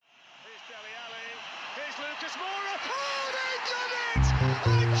Lucas Moura. Oh, they've done it! I cannot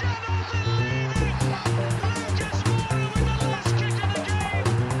believe it! Lucas Moura with the last kick of the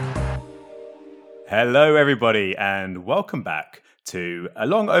game. Hello, everybody, and welcome back to a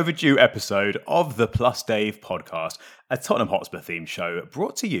long overdue episode of the Plus Dave podcast, a Tottenham Hotspur themed show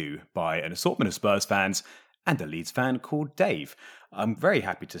brought to you by an assortment of Spurs fans and a Leeds fan called Dave. I'm very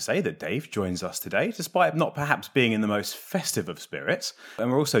happy to say that Dave joins us today, despite not perhaps being in the most festive of spirits.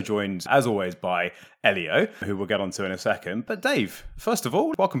 And we're also joined, as always, by Elio, who we'll get onto in a second. But Dave, first of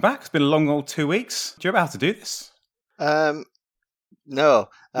all, welcome back. It's been a long old 2 weeks. Do you remember how to do this? No.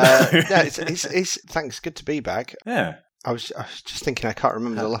 It's thanks. Good to be back. Yeah. I was just thinking. I can't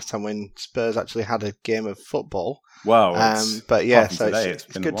remember the last time when Spurs actually had a game of football. Well, but yeah, so today, it's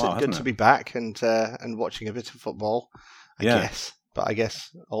been good a while, good to be back and watching a bit of football. I guess, but I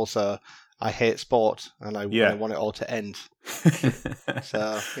guess also I hate sport and I want it all to end.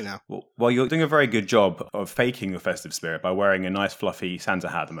 So Well, you're doing a very good job of faking the festive spirit by wearing a nice fluffy Santa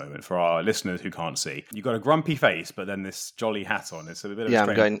hat at the moment. For our listeners who can't see, you've got a grumpy face, but then this jolly hat on. It's a bit of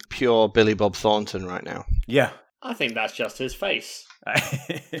I'm going pure Billy Bob Thornton right now. Yeah. I think that's just his face.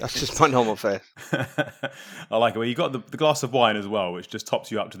 That's just my normal face. I like it. Well, you got the glass of wine as well, which just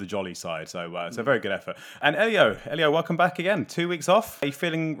tops you up to the jolly side. So it's a very good effort. And Elio, welcome back again. 2 weeks off. Are you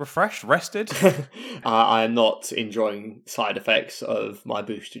feeling refreshed, rested? I am not enjoying side effects of my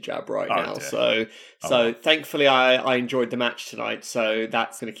booster jab right now. Dear. So thankfully I enjoyed the match tonight. So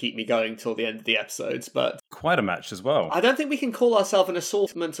that's going to keep me going till the end of the episodes. But quite a match as well. I don't think we can call ourselves an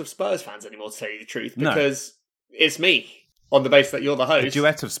assortment of Spurs fans anymore, to tell you the truth, because it's me. On the basis that you're the host. A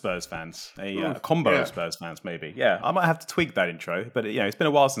duet of Spurs fans. A combo of Spurs fans, maybe. Yeah, I might have to tweak that intro, but it's been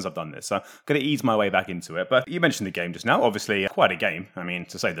a while since I've done this, so I'm going to ease my way back into it. But you mentioned the game just now. Obviously, quite a game. I mean,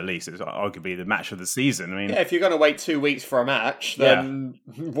 to say the least, it's arguably the match of the season. I mean, if you're going to wait 2 weeks for a match, then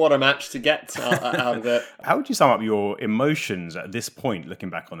what a match to get out of it. How would you sum up your emotions at this point, looking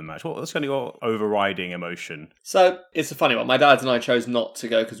back on the match? What's kind of your overriding emotion? So, it's a funny one. My dad and I chose not to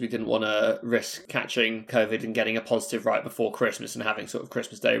go because we didn't want to risk catching COVID and getting a positive right before Christmas and having sort of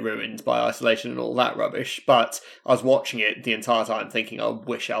Christmas Day ruined by isolation and all that rubbish. But I was watching it the entire time thinking, I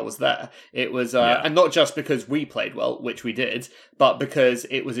wish I was there. It was, and not just because we played well, which we did, but because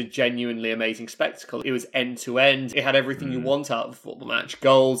it was a genuinely amazing spectacle. It was end to end. It had everything you want out of a football match.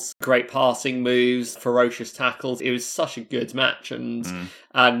 Goals, great passing moves, ferocious tackles. It was such a good match. And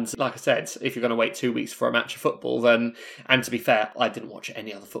like I said, if you're going to wait 2 weeks for a match of football, then, and to be fair, I didn't watch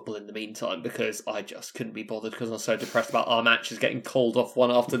any other football in the meantime because I just couldn't be bothered because I was so depressed about our matches getting called off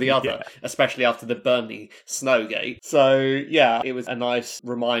one after the other, especially after the Burnley Snowgate. So yeah, it was a nice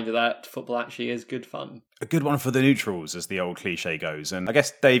reminder that football actually is good fun. A good one for the neutrals, as the old cliche goes. And I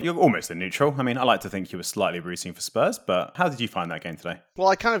guess, Dave, you're almost a neutral. I mean, I like to think you were slightly rooting for Spurs, but how did you find that game today? Well,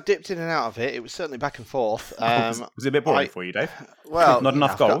 I kind of dipped in and out of it. It was certainly back and forth. Was it a bit boring for you, Dave? Well, not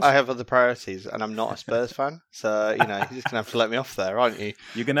enough goals? I have other priorities, and I'm not a Spurs fan. So, you're just going to have to let me off there, aren't you?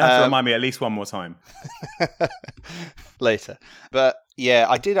 You're going to have to remind me at least one more time. Later. But yeah,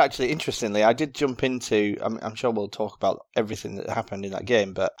 I did actually, interestingly, I did jump into, I'm sure we'll talk about everything that happened in that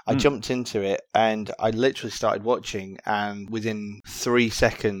game, but I jumped into it and I literally started watching, and within 3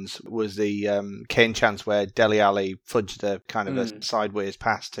 seconds was the Kane chance where Dele Alli fudged a kind of a sideways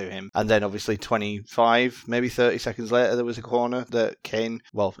pass to him. And then obviously 25, maybe 30 seconds later, there was a corner that Kane,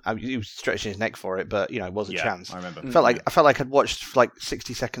 he was stretching his neck for it, but, it was a chance. I remember. I felt like I'd watched like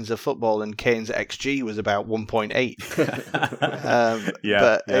 60 seconds of football and Kane's XG was about 1.8.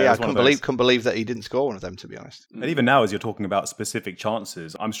 I couldn't believe that he didn't score one of them, to be honest. And even now, as you're talking about specific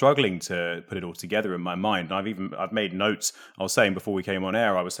chances, I'm struggling to put it all together in my mind. And I've made notes. I was saying before we came on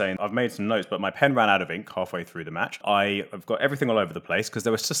air, I've made some notes, but my pen ran out of ink halfway through the match. I've got everything all over the place because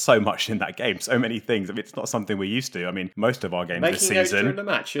there was just so much in that game, so many things. I mean, it's not something we're used to. I mean, most of our games this season. Making notes during the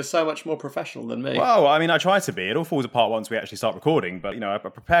match, you're so much more professional than me. Well, I mean, I try to be. It all falls apart once we actually start recording, but I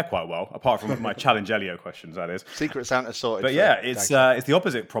prepare quite well, apart from my challenge Elio questions, that is. Secret Santa sorted. But yeah, it's the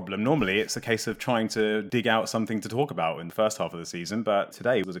opposite problem. Normally, it's a case of trying to dig out something to talk about in the first half of the season, but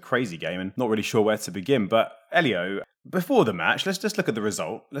today was a crazy game and not really sure where to begin. But Elio, before the match, let's just look at the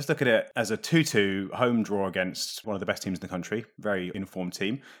result. Let's look at it as a 2-2 home draw against one of the best teams in the country, very informed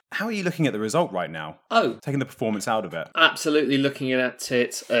team. How are you looking at the result right now? Taking the performance out of it. Absolutely looking at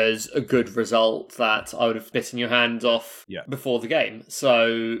it as a good result that I would have bitten your hand off before the game.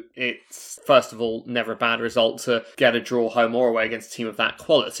 So it's, first of all, never a bad result to get a draw home or away against a team of that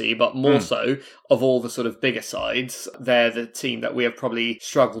quality, but more so, of all the sort of bigger sides, they're the team that we have probably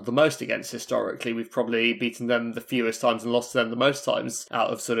struggled the most against historically. We've probably beaten them the fewest times and lost to them the most times out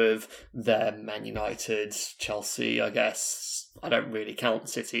of sort of their Man United, Chelsea, I guess, I don't really count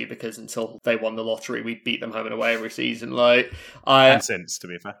City because until they won the lottery, we beat them home and away every season. And since, to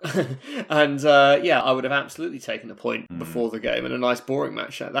be fair. And I would have absolutely taken a point before the game and a nice boring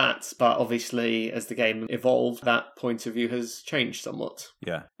match at that. But obviously, as the game evolved, that point of view has changed somewhat.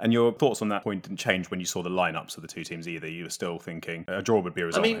 Yeah. And your thoughts on that point didn't change when you saw the lineups of the two teams either. You were still thinking a draw would be a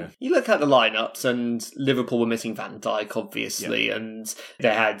result here. You look at the lineups and Liverpool were missing Van Dijk, obviously, and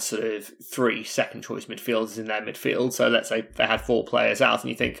they had sort of 3 second-choice midfielders in their midfield. So let's say they had 4 players out and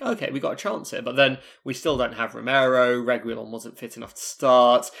you think, okay, we got a chance here. But then we still don't have Romero. Reguilon wasn't fit enough to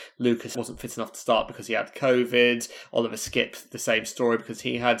start. Lucas wasn't fit enough to start because he had COVID. Oliver skipped the same story because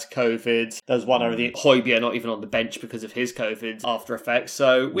he had COVID. There's one over the Højbjerg not even on the bench because of his COVID after effects.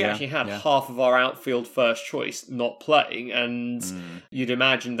 So we actually had half of our outfield first choice not playing, and you'd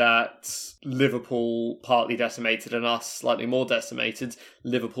imagine that Liverpool partly decimated and us slightly more decimated,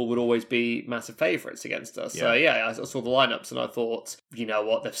 Liverpool would always be massive favourites against us. So I saw the lineups and I thought, you know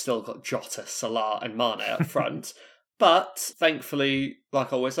what, they've still got Jota, Salah and Mane up front. But thankfully,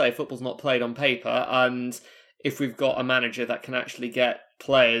 like I always say, football's not played on paper, and if we've got a manager that can actually get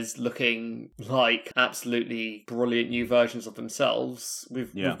players looking like absolutely brilliant new versions of themselves,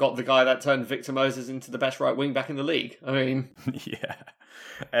 we've got the guy that turned Victor Moses into the best right wing back in the league. I mean... Yeah.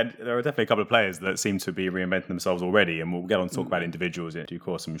 And there are definitely a couple of players that seem to be reinventing themselves already, and we'll get on to talk about individuals in due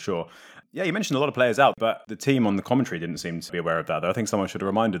course, I'm sure. Yeah, you mentioned a lot of players out, but the team on the commentary didn't seem to be aware of that, though. I think someone should have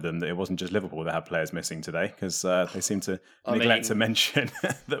reminded them that it wasn't just Liverpool that had players missing today, because they seem to neglect to mention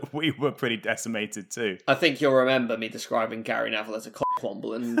that we were pretty decimated too. I think you'll remember me describing Gary Neville as a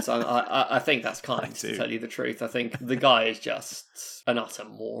ckwomble, and I think that's kind, to tell you the truth. I think the guy is just an utter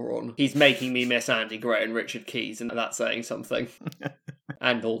moron. He's making me miss Andy Gray and Richard Keys, and that's saying something.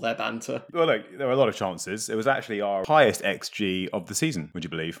 And all their banter. Well, look, there were a lot of chances. It was actually our highest XG of the season, would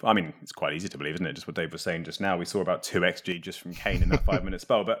you believe? I mean, it's quite easy to believe, isn't it? Just what Dave was saying just now. We saw about 2 XG just from Kane in that 5-minute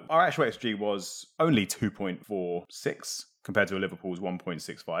spell. But our actual XG was only 2.46 compared to Liverpool's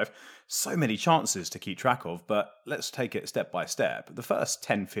 1.65. So many chances to keep track of, but let's take it step by step. The first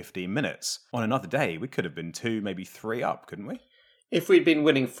 10-15 minutes, on another day, we could have been 2, maybe 3 up, couldn't we? If we'd been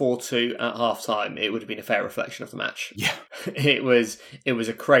winning 4-2 at half-time, it would have been a fair reflection of the match. Yeah. It was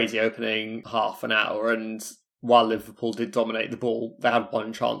a crazy opening half an hour, and while Liverpool did dominate the ball, they had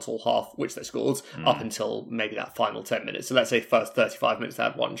one chance all half, which they scored, up until maybe that final 10 minutes. So let's say first 35 minutes, they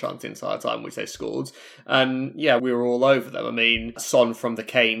had one chance the entire time, which they scored. And yeah, we were all over them. I mean, Son from the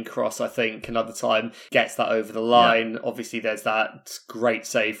Kane cross, I think, another time, gets that over the line. Yeah. Obviously, there's that great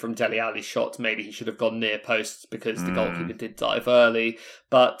save from Dele Alli's shot. Maybe he should have gone near post because the goalkeeper did dive early.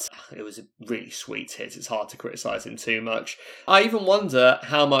 But it was a really sweet hit. It's hard to criticise him too much. I even wonder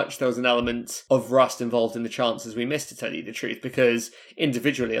how much there was an element of rust involved in the chances we missed, to tell you the truth, because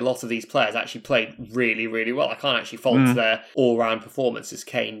individually a lot of these players actually played really, really well. I can't actually fault their all-round performances,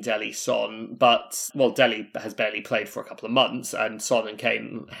 Kane, Dele, Son, but, well, Dele has barely played for a couple of months, and Son and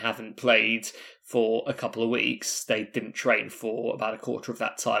Kane haven't played for a couple of weeks. They didn't train for about a quarter of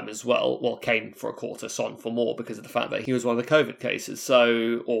that time as well. Well, Kane for a quarter, Son for more, because of the fact that he was one of the COVID cases.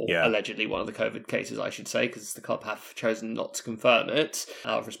 Allegedly one of the COVID cases, I should say, because the club have chosen not to confirm it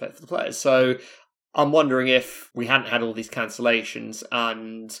out of respect for the players. So I'm wondering if we hadn't had all these cancellations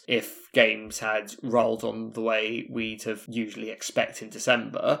and if games had rolled on the way we'd have usually expect in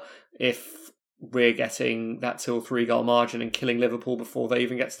December, if we're getting that 2-3 goal margin and killing Liverpool before they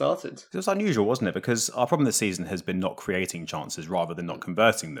even get started. It was unusual, wasn't it? Because our problem this season has been not creating chances rather than not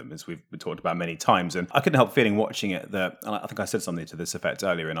converting them, as we've talked about many times. And I couldn't help feeling watching it that, and I think I said something to this effect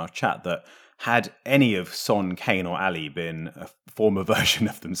earlier in our chat, that had any of Son, Kane or Ali been a former version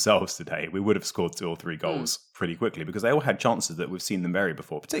of themselves today, we would have scored 2 or 3 goals pretty quickly, because they all had chances that we've seen them vary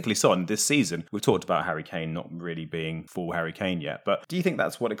before, particularly Son this season. We've talked about Harry Kane not really being full Harry Kane yet, but do you think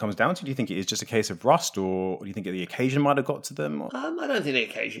that's what it comes down to? Do you think it is just a case of rust, or do you think the occasion might have got to them? I don't think the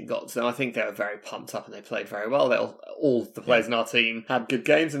occasion got to them. I think they were very pumped up and they played very well. All the players in our team had good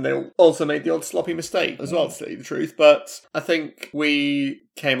games, and they also made the odd sloppy mistake as well, to tell you the truth. But I think we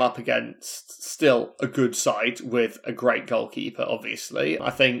came up against still a good side with a great goalkeeper, obviously. I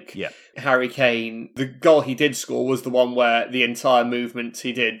think Harry Kane, the goal he did score was the one where the entire movement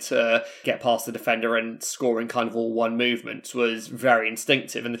he did to get past the defender and score in kind of all one movement was very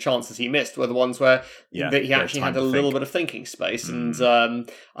instinctive, and the chances he missed were the ones where he actually had a little bit of thinking space, and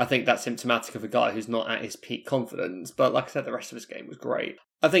I think that's symptomatic of a guy who's not at his peak confidence. But like I said, the rest of his game was great.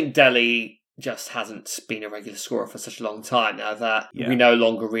 I think Dele just hasn't been a regular scorer for such a long time now that we no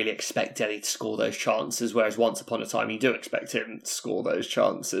longer really expect Dele to score those chances, whereas once upon a time you do expect him to score those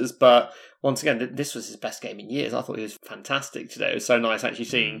chances. But once again, this was his best game in years. I thought he was fantastic today. It was so nice actually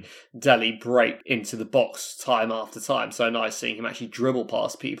seeing Dele break into the box time after time. So nice seeing him actually dribble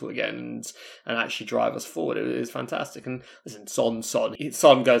past people again and actually drive us forward. It was fantastic. And listen, Son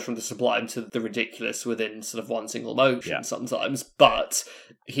goes from the sublime to the ridiculous within sort of one single motion sometimes, but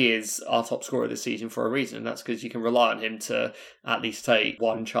he is our top scorer this season for a reason, and that's because you can rely on him to at least take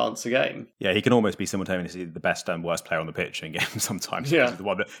one chance a game. Yeah, he can almost be simultaneously the best and worst player on the pitch in games sometimes. Yeah. He's the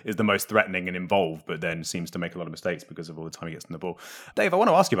one that is the most threatening and involved, but then seems to make a lot of mistakes because of all the time he gets on the ball. Dave, I want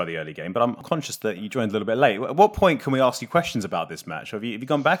to ask you about the early game, but I'm conscious that you joined a little bit late. At what point can we ask you questions about this match? Have you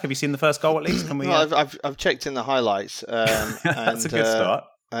gone back? Have you seen the first goal at least? Can we? No, I've checked in the highlights. That's a good start.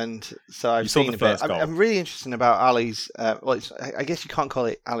 And so I've saw seen the first goal. I'm really interested about Ali's. I guess you can't call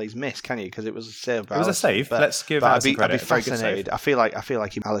it Ali's miss, can you? Because it was a save. It was a save. But, Let's give Alisson credit. I'd be fascinated. I feel like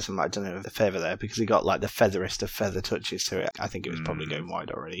Alisson might have done him a favour there because he got like the featherest of feather touches to it. I think it was probably going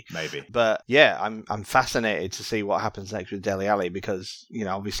wide already. Maybe. But yeah, I'm fascinated to see what happens next with Dele Alli because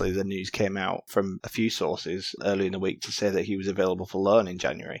obviously the news came out from a few sources early in the week to say that he was available for loan in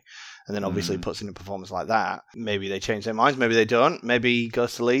January. And then obviously puts in a performance like that. Maybe they change their minds. Maybe they don't. Maybe he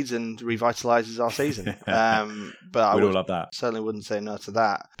goes to Leeds and revitalises our season. But We'd all love that. Certainly wouldn't say no to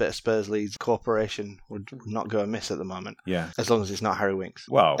that. Bit of Spurs Leeds cooperation would not go amiss at the moment. Yeah. As long as it's not Harry Winks.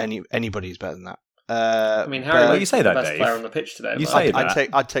 Well, anybody's better than that. I mean, Harry Winks you say is the that, best Dave. player on the pitch today. You say that.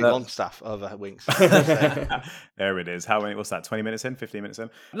 I'd take Longstaff over Winks. There it is. How many? What's that? 20 minutes in? 15 minutes in?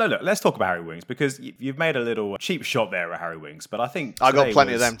 No, look. Let's talk about Harry Winks because you've made a little cheap shot there at Harry Winks, but I think I got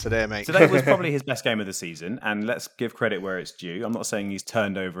plenty of them today, mate. Today was probably his best game of the season, and let's give credit where it's due. I'm not saying he's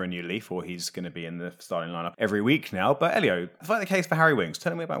turned over a new leaf or he's going to be in the starting lineup every week now, but Elio, fight the case for Harry Winks.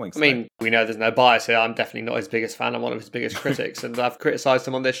 Tell me about Winks. I mean, we know there's no bias here. I'm definitely not his biggest fan. I'm one of his biggest critics, and I've criticised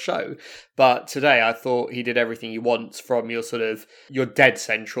him on this show. But today, I thought he did everything you want from your dead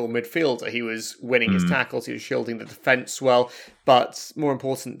central midfielder. He was winning his tackles. He was shielding the defence well. But more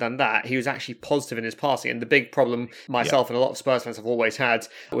important than that, he was actually positive in his passing. And the big problem myself and a lot of Spurs fans have always had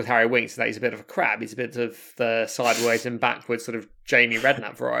with Harry Winks is that he's a bit of a crab. He's a bit of the sideways and backwards sort of Jamie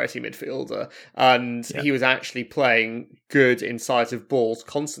Redknapp variety midfielder. And he was actually playing good incisive balls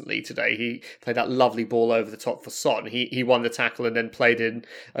constantly today. He played that lovely ball over the top for Son. He won the tackle and then played in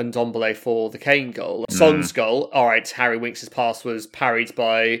Ndombele for the Kane goal. Son's goal, all right, Harry Winks' pass was parried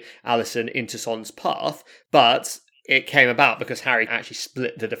by Alisson into Son's path, but it came about because Harry actually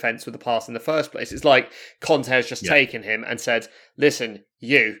split the defence with the pass in the first place. It's like Conte has just taken him and said, listen,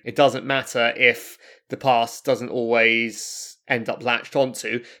 it doesn't matter if the pass doesn't always end up latched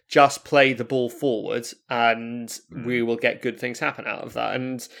onto, just play the ball forward and we will get good things happen out of that.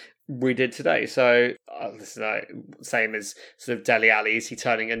 And we did today. So this is same as sort of Dele Alli. Is he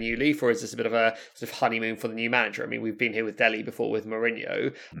turning a new leaf or is this a bit of a sort of honeymoon for the new manager? I mean, we've been here with Dele before with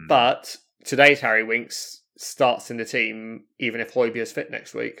Mourinho, but today's Harry Winks starts in the team even if Højbjerg's fit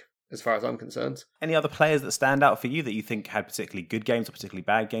next week, as far as I'm concerned. Any other players that stand out for you that you think had particularly good games or particularly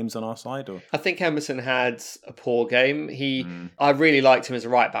bad games on our side? Or I think Emerson had a poor game. I really liked him as a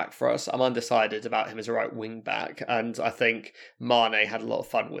right back for us. I'm undecided about him as a right wing back, and I think Mane had a lot of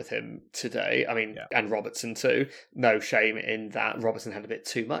fun with him today. I mean, and Robertson too. No shame in that. Robertson had a bit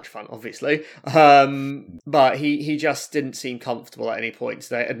too much fun, obviously, but he just didn't seem comfortable at any point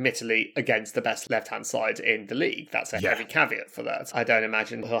today. Admittedly, against the best left-hand side in the league. That's a heavy caveat for that. I don't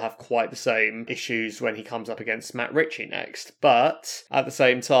imagine he'll have quite the same issues when he comes up against Matt Ritchie next, but at the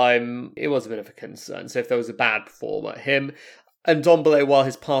same time it was a bit of a concern. So if there was a bad performer, him. And Ndombele, while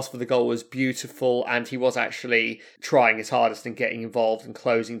his pass for the goal was beautiful and he was actually trying his hardest and getting involved and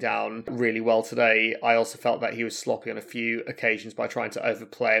closing down really well today, I also felt that he was sloppy on a few occasions by trying to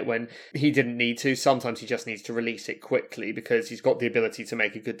overplay it when he didn't need to. Sometimes he just needs to release it quickly because he's got the ability to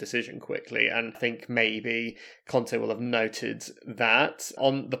make a good decision quickly, and I think maybe Conte will have noted that.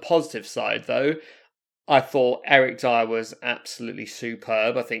 On the positive side though, I thought Eric Dyer was absolutely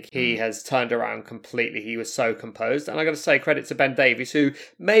superb. I think he has turned around completely. He was so composed. And I got to say credit to Ben Davies, who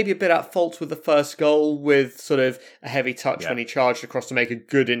may be a bit at fault with the first goal with sort of a heavy touch when he charged across to make a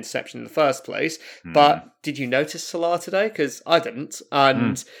good interception in the first place. But did you notice Salah today? Because I didn't.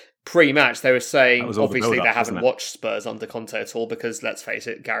 And pre-match, they were saying, obviously they haven't watched Spurs under Conte at all because, let's face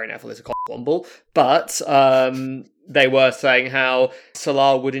it, Gary Neville is a ckwomble. But they were saying how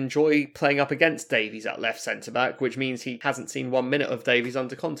Salah would enjoy playing up against Davies at left centre-back, which means he hasn't seen 1 minute of Davies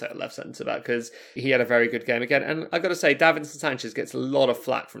under Conte at left centre-back because he had a very good game again. And I've got to say, Davinson Sanchez gets a lot of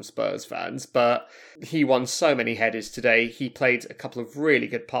flack from Spurs fans, but he won so many headers today. He played a couple of really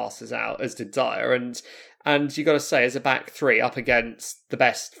good passes out, as did Dyer, and And you got to say, as a back three up against the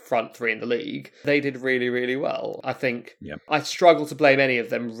best front three in the league, they did really, really well. I think I struggle to blame any of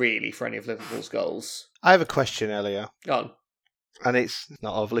them really for any of Liverpool's goals. I have a question, Elio. Go on. And it's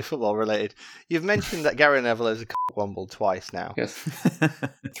not overly football related. You've mentioned that Gary Neville is a cockwomble twice now. Yes.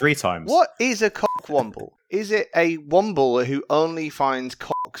 3 times. What is a cockwomble? Is it a womble who only finds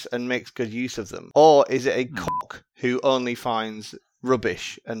cocks and makes good use of them? Or is it a cock who only finds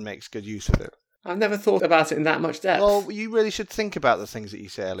rubbish and makes good use of it? I've never thought about it in that much depth. Well, you really should think about the things that you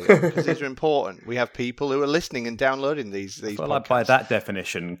say, Elio, because these are important. We have people who are listening and downloading these podcasts. Like by that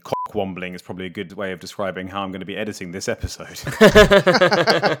definition, cock-wombling is probably a good way of describing how I'm going to be editing this episode.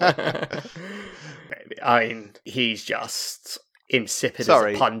 I mean, he's just insipid as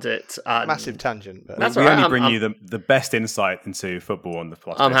a pundit. Massive tangent. But That's we all right. only bring you the best insight into football on the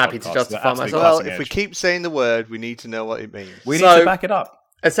Plus. I'm happy to podcast. justify myself. Well, if we keep saying the word, we need to know what it means. We need to back it up.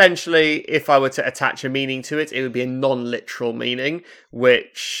 Essentially, if I were to attach a meaning to it, it would be a non-literal meaning,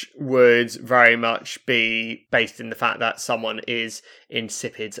 which would very much be based in the fact that someone is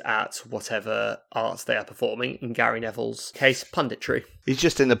insipid at whatever arts they are performing. In Gary Neville's case, punditry. He's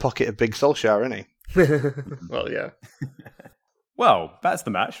just in the pocket of Big Solskjaer, isn't he? Well, yeah. Well, that's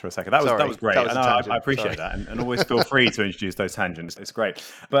the match for a second. That was great. That was I appreciate that. And always feel free to introduce those tangents. It's great.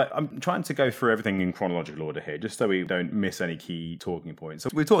 But I'm trying to go through everything in chronological order here, just so we don't miss any key talking points.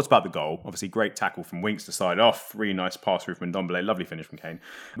 So we talked about the goal. Obviously, great tackle from Winks to side off. Really nice pass through from Ndombele. Lovely finish from Kane.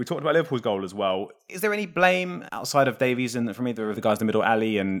 We talked about Liverpool's goal as well. Is there any blame outside of Davies and from either of the guys in the middle,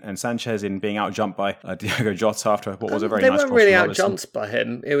 Ali and Sanchez, in being out-jumped by Diogo Jota after what was a very nice cross? They weren't really out-jumped by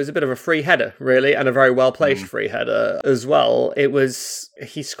him. It was a bit of a free header, really, and a very well-placed free header as well. It was...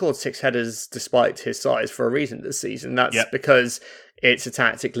 He scored 6 headers despite his size for a reason this season. That's because it's a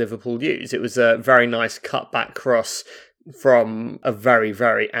tactic Liverpool use. It was a very nice cut-back cross from a very,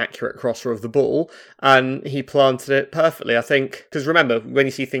 very accurate crosser of the ball, and he planted it perfectly, I think. Because remember, when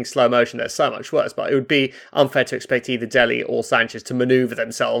you see things slow motion, they're so much worse, but it would be unfair to expect either Dele or Sanchez to manoeuvre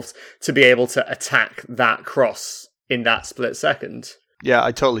themselves to be able to attack that cross in that split second. Yeah,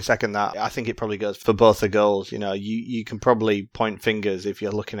 I totally second that. I think it probably goes for both the goals. You know, you can probably point fingers if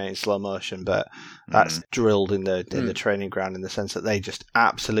you're looking at it in slow motion, but that's drilled in the training ground in the sense that they just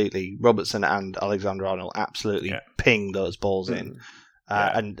absolutely, Robertson and Alexander-Arnold absolutely ping those balls in.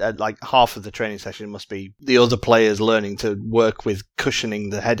 And like half of the training session must be the other players learning to work with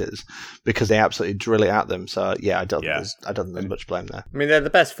cushioning the headers because they absolutely drill it at them. So yeah, I don't think there's much blame there. I mean, they're the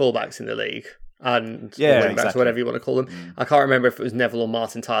best fullbacks in the league. And exactly. whatever you want to call them. I can't remember if it was Neville or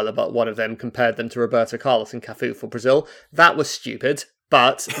Martin Tyler, but one of them compared them to Roberto Carlos and Cafu for Brazil. That was stupid,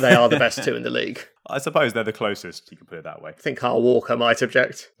 but they are the best 2 in the league. I suppose they're the closest, you can put it that way. I think Kyle Walker might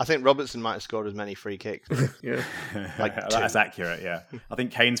object. I think Robertson might have scored as many free kicks. That's accurate, yeah. I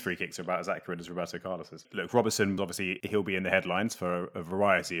think Kane's free kicks are about as accurate as Roberto Carlos's. Look, Robertson, obviously, he'll be in the headlines for a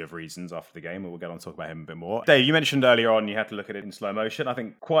variety of reasons after the game, and we'll get on to talk about him a bit more. Dave, you mentioned earlier on you had to look at it in slow motion. I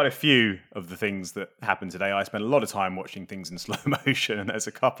think quite a few of the things that happened today, I spent a lot of time watching things in slow motion, and there's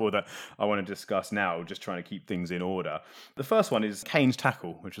a couple that I want to discuss now, just trying to keep things in order. The first one is Kane's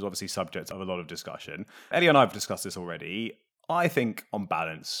tackle, which was obviously subject of a lot of discussion. Elio and I have discussed this already. I think, on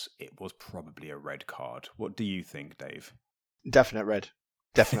balance, it was probably a red card. What do you think, Dave? Definite red.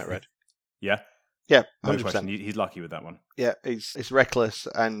 Yeah? Yeah, 100%. No question. He's lucky with that one. Yeah, it's reckless,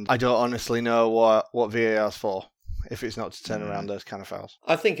 and I don't honestly know what VAR's for, if it's not to turn around those kind of fouls.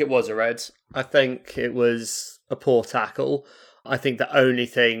 I think it was a red. I think it was a poor tackle. I think the only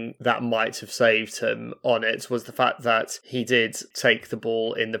thing that might have saved him on it was the fact that he did take the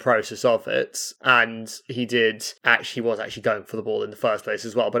ball in the process of it, and he was actually going for the ball in the first place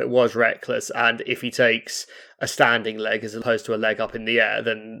as well, but it was reckless, and if he takes a standing leg as opposed to a leg up in the air,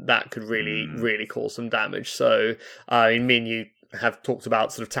 then that could really, really cause some damage. So, I mean, me and you have talked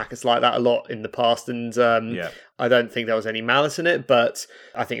about sort of tactics like that a lot in the past, and I don't think there was any malice in it, but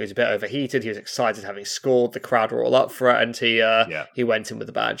I think it was a bit overheated. He was excited having scored. The crowd were all up for it, and he went in with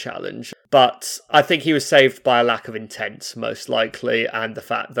a bad challenge. But I think he was saved by a lack of intent, most likely, and the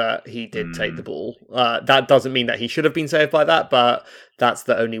fact that he did take the ball. That doesn't mean that he should have been saved by that, but that's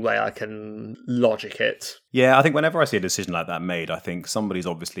the only way I can logic it. Yeah, I think whenever I see a decision like that made, I think somebody's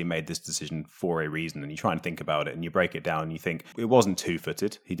obviously made this decision for a reason, and you try and think about it, and you break it down, and you think it wasn't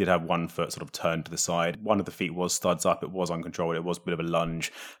two-footed. He did have one foot sort of turned to the side. One of the feet was studs up. It was uncontrolled. It was a bit of a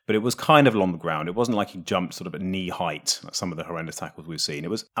lunge, but it was kind of along the ground. It wasn't like he jumped sort of at knee height, like some of the horrendous tackles we've seen. It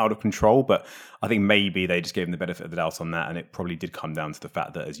was out of control, but I think maybe they just gave him the benefit of the doubt on that, and it probably did come down to the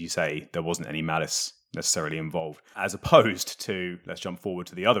fact that, as you say, there wasn't any malice necessarily involved. As opposed to, let's jump forward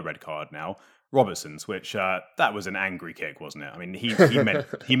to the other red card now, Robertson's, which that was an angry kick, wasn't it? I mean,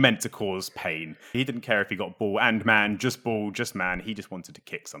 he meant to cause pain. He didn't care if he got ball and man, just ball, just man. He just wanted to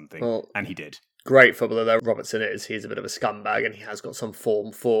kick something, and he did. Great footballer though Robertson is. He's a bit of a scumbag and he has got some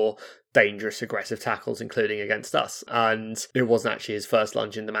form for dangerous, aggressive tackles, including against us. And it wasn't actually his first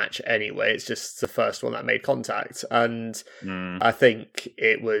lunge in the match anyway. It's just the first one that made contact. And I think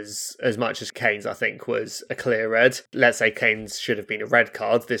it was, as much as Kane's, I think, was a clear red. Let's say Kane's should have been a red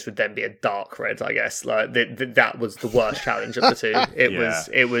card. This would then be a dark red, I guess. Like that was the worst challenge of the two.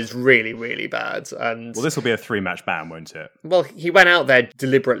 It was really, really bad. And well, this will be a 3-match ban, won't it? Well, he went out there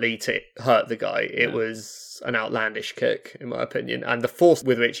deliberately to hurt the guy. It was an outlandish kick, in my opinion, and the force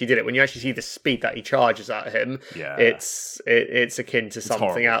with which he did it. When you actually see the speed that he charges at him, it's akin to something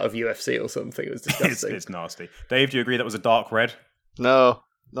horrible. Out of UFC or something. It was disgusting. It's nasty. Dave, do you agree that was a dark red? No,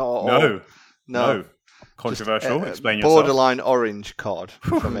 not at all. No. Controversial. Just, Explain yourself. Borderline orange card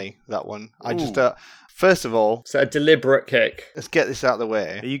for me. That one. I just. First of all, so a deliberate kick. Let's get this out of the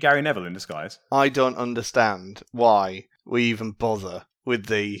way. Are you Gary Neville in disguise? I don't understand why we even bother with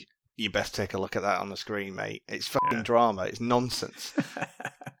the. You best take a look at that on the screen, mate. It's fucking drama. It's nonsense.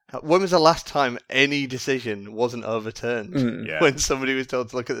 When was the last time any decision wasn't overturned when somebody was told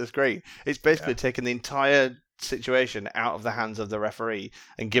to look at the screen? It's basically taken the entire situation out of the hands of the referee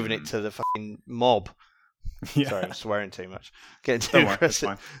and given it to the fucking mob. Yeah. Sorry, I'm swearing too much. Getting too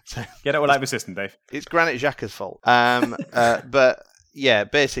aggressive. So, get it all out of your system, Dave. It's Granit Xhaka's fault. But yeah,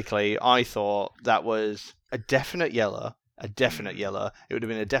 basically, I thought that was a definite yellow. It would have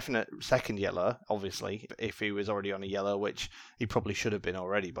been a definite second yellow, obviously, if he was already on a yellow, which he probably should have been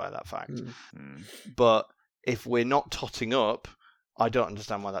already by that fact. But if we're not totting up, I don't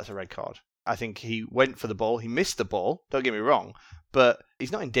understand why that's a red card. I think he went for the ball. He missed the ball, don't get me wrong, but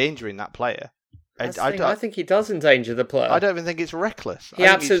he's not endangering that player. I think he does endanger the player. I don't even think it's reckless. He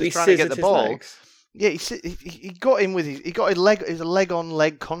absolutely scissored his legs. Yeah, he got him with his leg on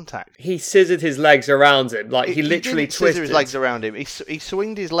leg contact. He scissored his legs around him, like he literally didn't twisted scissor his legs around him. He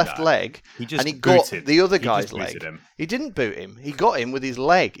swinged his left leg, and he got the other guy's leg. He didn't boot him. He got him with his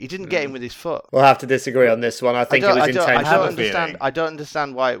leg. He didn't get him with his foot. We'll have to disagree on this one. I think it was intentional. I don't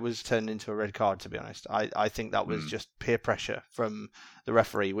understand why it was turned into a red card. To be honest, I think that was just peer pressure from the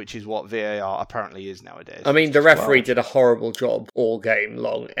referee, which is what VAR apparently is nowadays. I mean, the referee did a horrible job all game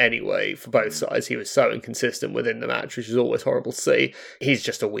long anyway for both sides. He was so inconsistent within the match, which is always horrible to see. He's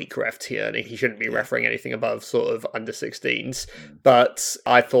just a weak ref, Tierney. He shouldn't be refereeing anything above sort of under 16s. But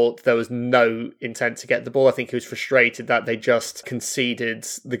I thought there was no intent to get the ball. I think he was frustrated that they just conceded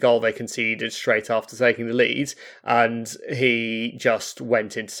the goal they conceded straight after taking the lead, and he just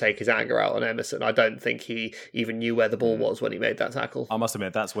went in to take his anger out on Emerson. I don't think he even knew where the ball was when he made that tackle. I must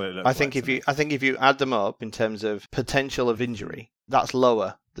admit, that's what it looked I think if you add them up in terms of potential of injury, that's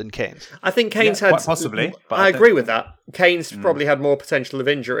lower than Kane's. I think Kane's had quite possibly. But I agree with that. Kane's probably had more potential of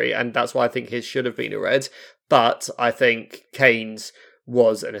injury, and that's why I think his should have been a red. But I think Kane's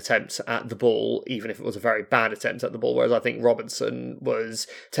was an attempt at the ball, even if it was a very bad attempt at the ball, whereas I think Robinson was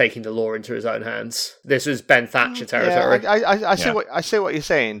taking the law into his own hands. This was Ben Thatcher territory. I see what you're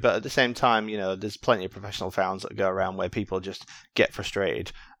saying, but at the same time, there's plenty of professional fouls that go around where people just get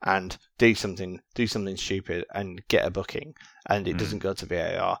frustrated and do something stupid and get a booking, and it doesn't go to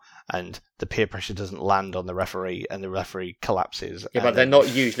VAR, and the peer pressure doesn't land on the referee, and the referee collapses. Yeah, but they're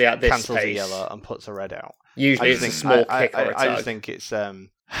not usually at this cancels pace. a yellow and puts a red out. Usually it's a small kick or a tug. I just think it's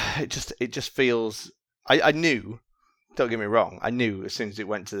it just feels. I knew. Don't get me wrong. I knew as soon as it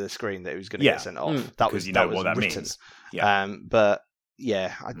went to the screen that it was going to get sent off. That was what that written. means. Yeah. But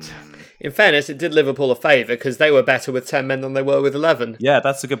yeah. In fairness, it did Liverpool a favour because they were better with 10 men than they were with 11. Yeah,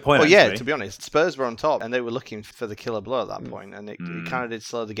 that's a good point. Well, yeah, to be honest, Spurs were on top and they were looking for the killer blow at that point, and it kind of did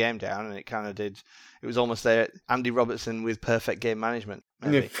slow the game down, and it kind of did. It was almost there. Andy Robertson with perfect game management.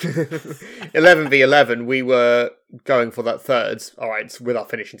 11v11, we were going for that third. All right, with our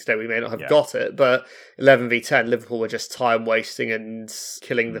finishing today, we may not have got it, but 11v10, Liverpool were just time wasting and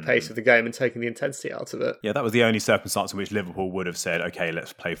killing the pace of the game and taking the intensity out of it. Yeah, that was the only circumstance in which Liverpool would have said, okay,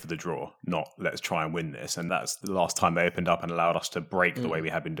 let's play for the draw, not let's try and win this. And that's the last time they opened up and allowed us to break the way we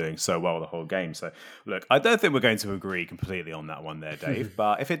had been doing so well the whole game. So, look, I don't think we're going to agree completely on that one there, Dave.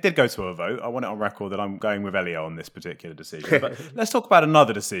 But if it did go to a vote, I want it on record that I'm going with Elio on this particular decision. But let's talk about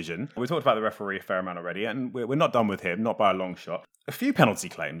another decision. We talked about the referee a fair amount already, and we're not done with him, not by a long shot. A few penalty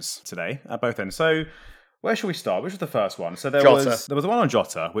claims today at both ends. So Where shall we start? Which was the first one? So there Jota. was the one on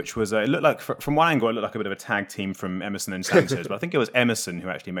Jota, which was it looked like from one angle it looked like a bit of a tag team from Emerson and Santos, but I think it was Emerson who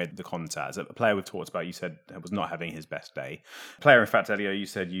actually made the contact. A player we've talked about, you said was not having his best day. Player, in fact, Elio, you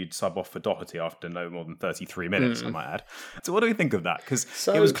said you'd sub off for Doherty after no more than 33 minutes. I might add. So what do we think of that? Because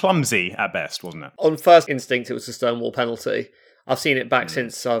it was clumsy at best, wasn't it? On first instinct, it was a Stonewall penalty. I've seen it back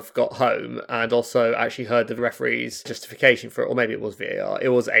since I've got home, and also actually heard the referee's justification for it, or maybe it was VAR. It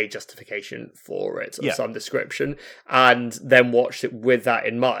was a justification for it of some description, and then watched it with that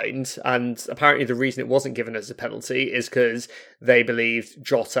in mind. And apparently the reason it wasn't given as a penalty is because they believed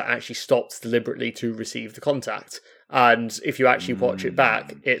Jota actually stopped deliberately to receive the contact. And if you actually watch it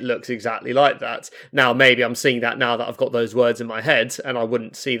back, it looks exactly like that. Now, maybe I'm seeing that now that I've got those words in my head, and I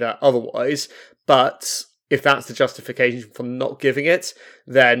wouldn't see that otherwise, but if that's the justification for not giving it,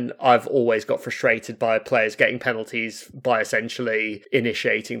 then I've always got frustrated by players getting penalties by essentially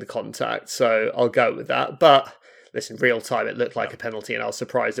initiating the contact. So I'll go with that. But listen, real time, it looked like a penalty, and I was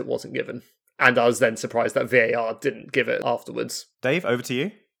surprised it wasn't given. And I was then surprised that VAR didn't give it afterwards. Dave, over to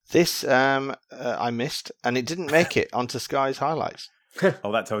you. This I missed, and it didn't make it onto Sky's highlights.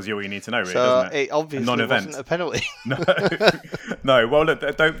 Oh, that tells you all you need to know, really, So doesn't it? it obviously wasn't a penalty. No. Well, look,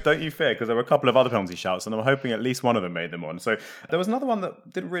 don't you fear, because there were a couple of other penalty shouts, and I'm hoping at least one of them made them on. So there was another one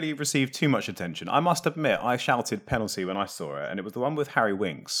that didn't really receive too much attention. I must admit, I shouted penalty when I saw it, and it was the one with Harry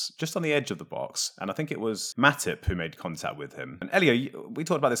Winks, just on the edge of the box, and I think it was Matip who made contact with him. And Elio, we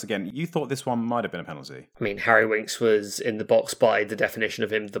talked about this again. You thought this one might have been a penalty. I mean, Harry Winks was in the box by the definition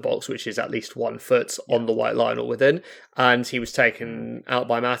of in the box, which is at least 1 foot on the white line or within, and he was taken out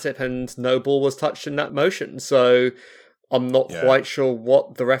by Matip, and no ball was touched in that motion. So I'm not quite sure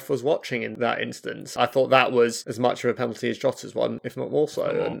what the ref was watching in that instance. I thought that was as much of a penalty as Jota's one, if not more so.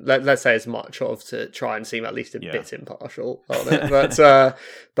 And let's say as much of, to try and seem at least a bit impartial on it.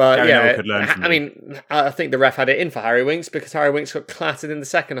 But I mean, I think the ref had it in for Harry Winks, because Harry Winks got clattered in the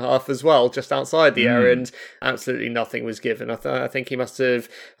second half as well, just outside the area, and absolutely nothing was given. I think he must have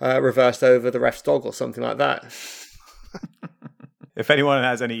reversed over the ref's dog or something like that. If anyone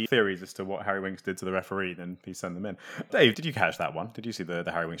has any theories as to what Harry Winks did to the referee, then please send them in. Dave, did you catch that one? Did you see the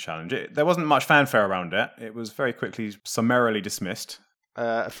Harry Winks challenge? There wasn't much fanfare around it. It was very quickly summarily dismissed.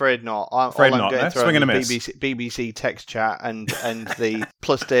 Afraid not. Afraid not. Going through Swing and a the miss. BBC text chat and the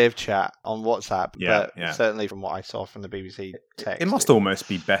Plus Dave chat on WhatsApp. But certainly from what I saw from the BBC text, it must almost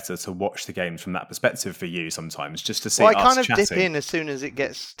be better to watch the games from that perspective for you sometimes, just to see I us kind of chatting. dip in as soon as it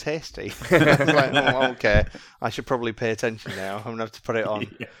gets tasty. It's like, okay, I should probably pay attention now. I'm going to have to put it on.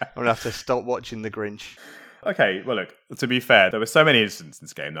 I'm going to have to stop watching The Grinch. Okay, well, look, to be fair, there were so many incidents in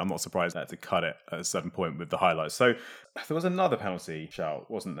this game that I'm not surprised I had to cut it at a certain point with the highlights. So there was another penalty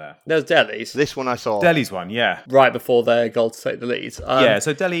shout, wasn't there? There was Dele's. This one I saw. Dele's one, yeah. Right before their goal to take the lead.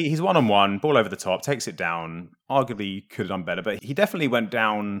 So Dele, he's one-on-one, ball over the top, takes it down. Arguably could have done better, but he definitely went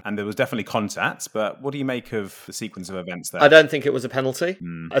down and there was definitely contact. But what do you make of the sequence of events there? I don't think it was a penalty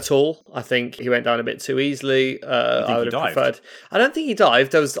at all. I think he went down a bit too easily. I would have preferred. I don't think he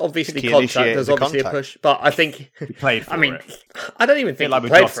dived. There was obviously contact. There was obviously a push. But I think he played for it. I don't even think he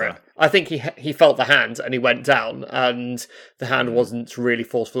played for it. I think he felt the hand and he went down, and the hand wasn't really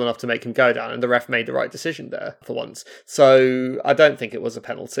forceful enough to make him go down, and the ref made the right decision there for once. So I don't think it was a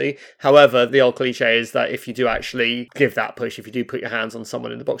penalty. However, the old cliche is that if you do actually give that push, if you do put your hands on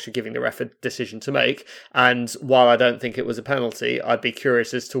someone in the box, you're giving the ref a decision to make. And while I don't think it was a penalty, I'd be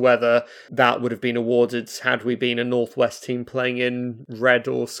curious as to whether that would have been awarded had we been a Northwest team playing in red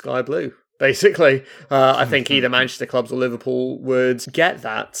or sky blue. Basically, I think either Manchester clubs or Liverpool would get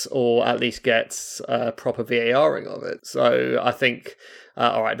that, or at least get proper VARing of it. So I think,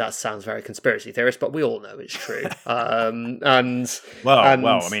 all right, that sounds very conspiracy theorist, but we all know it's true. I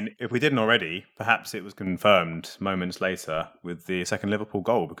mean, if we didn't already, perhaps it was confirmed moments later with the second Liverpool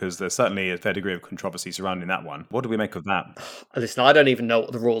goal, because there's certainly a fair degree of controversy surrounding that one. What do we make of that? Listen, I don't even know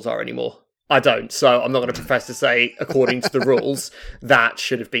what the rules are anymore. I don't, so I'm not going to profess to say, according to the rules, that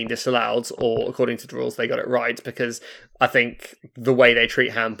should have been disallowed, or according to the rules, they got it right, because I think the way they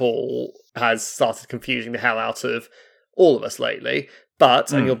treat handball has started confusing the hell out of all of us lately.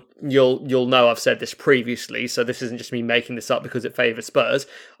 But, and you'll know I've said this previously, so this isn't just me making this up because it favours Spurs.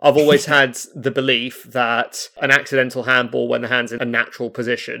 I've always had the belief that an accidental handball when the hand's in a natural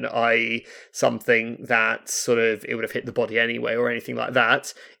position, i.e. something that sort of, it would have hit the body anyway or anything like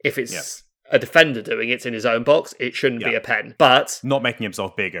that, if it's a defender doing it in his own box, it shouldn't be a pen. But not making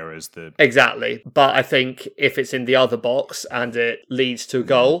himself bigger as the... Exactly. But I think if it's in the other box and it leads to a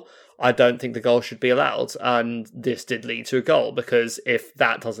goal, I don't think the goal should be allowed. And this did lead to a goal, because if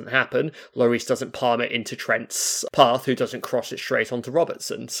that doesn't happen, Lloris doesn't palm it into Trent's path, who doesn't cross it straight onto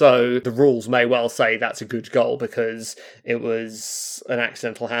Robertson. So the rules may well say that's a good goal because it was an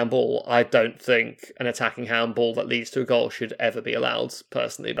accidental handball. I don't think an attacking handball that leads to a goal should ever be allowed,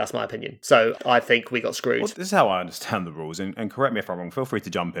 personally. That's my opinion. So I think we got screwed. Well, this is how I understand the rules, and correct me if I'm wrong, feel free to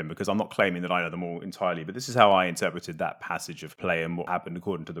jump in, because I'm not claiming that I know them all entirely, but this is how I interpreted that passage of play and what happened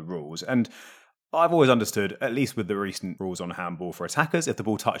according to the rules. And I've always understood, at least with the recent rules on handball for attackers, if the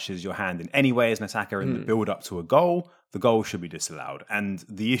ball touches your hand in any way as an attacker in the build-up to a goal, the goal should be disallowed. And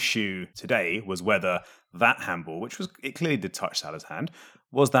the issue today was whether that handball, which was, it clearly did touch Salah's hand,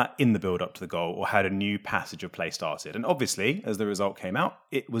 was that in the build-up to the goal or had a new passage of play started? And obviously, as the result came out,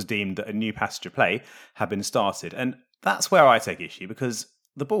 it was deemed that a new passage of play had been started. And that's where I take issue, because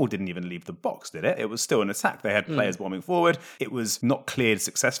the ball didn't even leave the box, did it? It was still an attack. They had players bombing forward. It was not cleared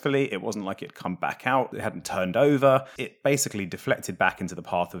successfully. It wasn't like it had come back out. It hadn't turned over. It basically deflected back into the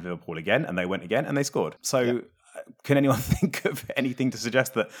path of Liverpool again, and they went again, and they scored. So can anyone think of anything to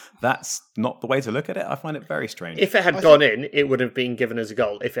suggest that that's not the way to look at it? I find it very strange. If it had gone in, it would have been given as a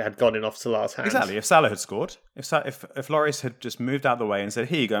goal if it had gone in off Salah's hand. Exactly. If Salah had scored, if Lloris had just moved out of the way and said,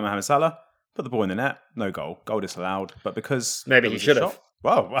 "Here you go, Mohamed Salah," put the ball in the net, no goal. Goal disallowed. But because maybe he should have.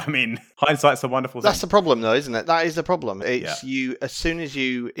 Well, I mean, hindsight's a wonderful thing. That's the problem, though, isn't it? That is the problem. It's you. As soon as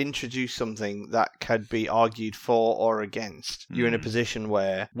you introduce something that could be argued for or against, you're in a position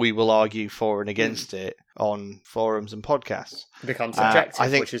where we will argue for and against it on forums and podcasts. It becomes subjective, I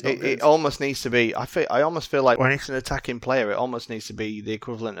think which is not good. It almost needs to be. I almost feel like when it's an attacking player, it almost needs to be the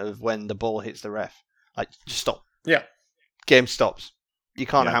equivalent of when the ball hits the ref. Like, just stop. Yeah. Game stops. You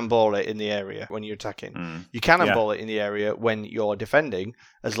can't handball it in the area when you're attacking. You can handball it in the area when you're defending,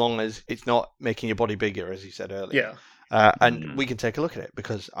 as long as it's not making your body bigger, as you said earlier. Yeah. And we can take a look at it,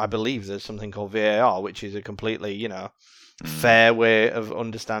 because I believe there's something called VAR, which is a completely, fair way of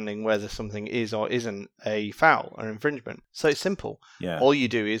understanding whether something is or isn't a foul or infringement. So it's simple. Yeah. All you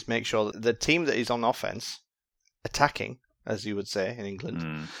do is make sure that the team that is on offense, attacking, as you would say in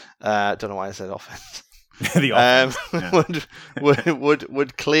England, don't know why I said offense. The offense,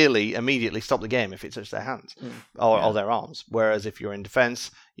 would clearly immediately stop the game if it touched their hands or their arms. Whereas if you're in defence,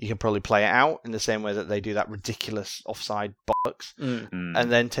 you can probably play it out in the same way that they do that ridiculous offside bollocks,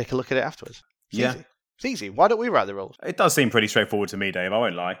 and then take a look at it afterwards. It's easy. It's easy. Why don't we write the rules? It does seem pretty straightforward to me, Dave. I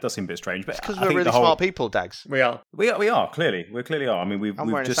won't lie. It does seem a bit strange, but Because we're really smart people, Dags. We are. We are clearly. We clearly are. I mean, we've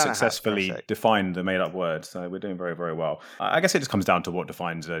just successfully hat, defined the made-up word, so we're doing very, very well. I guess it just comes down to what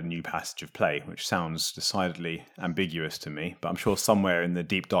defines a new passage of play, which sounds decidedly ambiguous to me. But I'm sure somewhere in the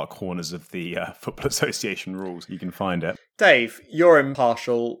deep, dark corners of the Football Association rules, you can find it. Dave, you're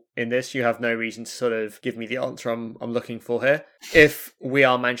impartial in this. You have no reason to sort of give me the answer I'm looking for here. If we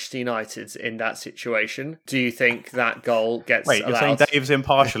are Manchester United in that situation, do you think that goal gets allowed? Wait, you're saying Dave's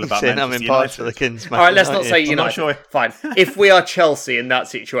impartial about Manchester I'm impartial against All right, let's not say United. I'm not sure. Fine. If we are Chelsea in that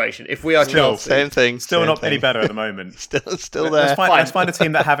situation, Chelsea, same thing. Still not any better at the moment. Still there. Let's find a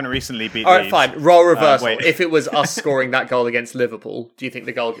team that haven't recently beat All right, Leeds. fine. Role reversal. If it was us scoring that goal against Liverpool, do you think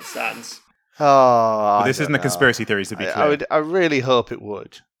the goal stands? Oh, this isn't a conspiracy theory, to be clear. I really hope it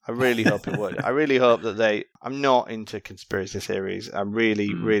would. I really hope that I'm not into conspiracy theories. I'm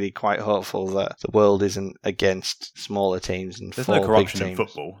really quite hopeful that the world isn't against smaller teams and there's no corruption big in teams.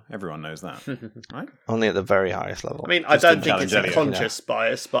 football. Everyone knows that, right? Only at the very highest level. I mean, I don't think it's a conscious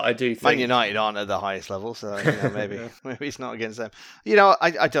bias, but I do think Man United aren't at the highest level, so maybe it's not against them.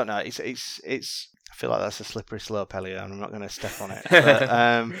 I don't know. It's. I feel like that's a slippery slope, Elio, and I'm not going to step on it.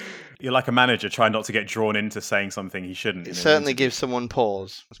 But, you're like a manager trying not to get drawn into saying something he shouldn't. It certainly gives someone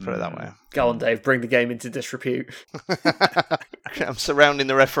pause. Let's put it that way. Go on, Dave. Bring the game into disrepute. I'm surrounding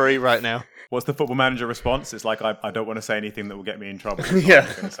the referee right now. What's the Football Manager response? It's like, I don't want to say anything that will get me in trouble.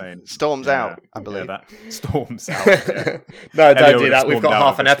 Storms out, I believe. That. Storms out. No, don't do that. We've got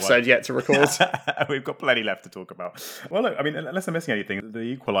half an episode yet to record. We've got plenty left to talk about. Well, look, I mean, unless I'm missing anything,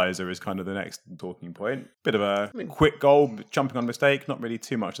 the equaliser is kind of the next talking point. Bit of a quick goal, jumping on mistake. Not really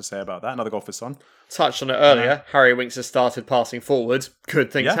too much to say about that. Another goal for Son. Touched on it earlier. Harry Winks has started passing forward.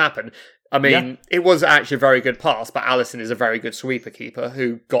 Good things happen. I mean, it was actually a very good pass, but Alisson is a very good sweeper keeper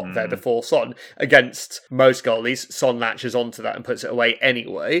who got there before Son. Against most goalies, Son latches onto that and puts it away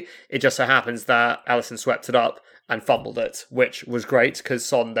anyway. It just so happens that Alisson swept it up and fumbled it, which was great because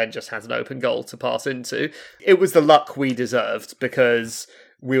Son then just has an open goal to pass into. It was the luck we deserved because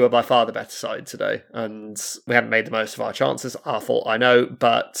we were by far the better side today, and we hadn't made the most of our chances. Our fault, I know,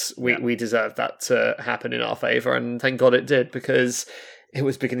 but we deserved that to happen in our favour, and thank God it did, because it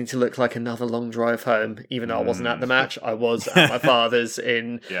was beginning to look like another long drive home. Even though I wasn't at the match, I was at my father's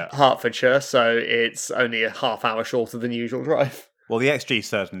in Hertfordshire, so it's only a half hour shorter than usual drive. Well, the XG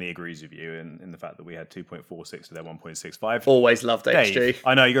certainly agrees with you in the fact that we had 2.46 to their 1.65. Always loved XG. Dave,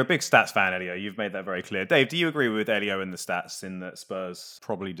 I know you're a big stats fan, Elio. You've made that very clear. Dave, do you agree with Elio in the stats in that Spurs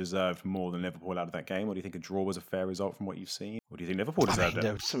probably deserved more than Liverpool out of that game? Or do you think a draw was a fair result from what you've seen? Or do you think Liverpool deserved it?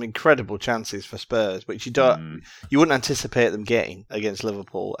 There were some incredible chances for Spurs, which you wouldn't anticipate them getting against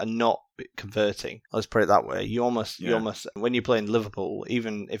Liverpool and not converting. Let's put it that way. You almost, when you're playing Liverpool,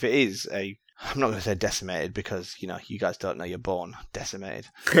 even if it is I'm not going to say decimated because, you guys don't know you're born decimated.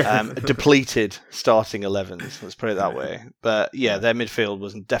 Depleted starting 11s, let's put it that way. But their midfield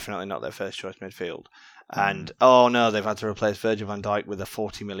was definitely not their first choice midfield. And, they've had to replace Virgil van Dijk with a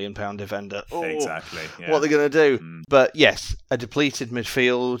 £40 million defender. Oh, exactly. Yeah. What are they going to do? But yes, a depleted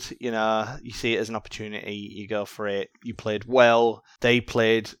midfield, you see it as an opportunity, you go for it. You played well, they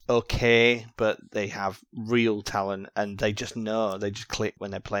played okay, but they have real talent and they just click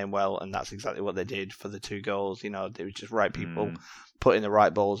when they're playing well, and that's exactly what they did for the 2 goals. They were just right people. Putting the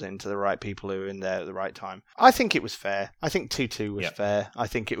right balls into the right people who are in there at the right time. I think it was fair. I think 2-2 was fair. I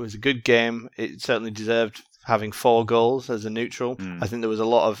think it was a good game. It certainly deserved having 4 goals as a neutral. I think there was a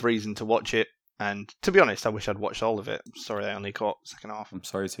lot of reason to watch it. And to be honest, I wish I'd watched all of it. Sorry I only caught second half. I'm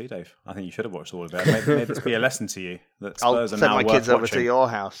sorry too, Dave. I think you should have watched all of it. Maybe this be a lesson to you. That Spurs I'll are send now my worth kids over watching. to your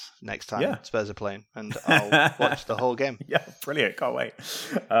house next time Spurs are playing, and I'll watch the whole game. Yeah, brilliant. Can't wait.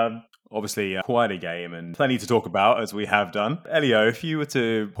 Obviously, quite a game and plenty to talk about, as we have done. Elio, if you were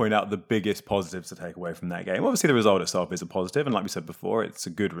to point out the biggest positives to take away from that game, obviously the result itself is a positive, and like we said before, it's a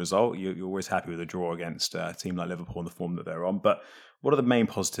good result. You're always happy with a draw against a team like Liverpool and the form that they're on. But what are the main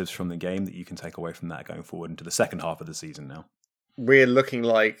positives from the game that you can take away from that going forward into the second half of the season now? We're looking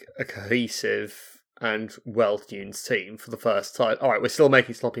like a cohesive and well-tuned team for the first time. All right, we're still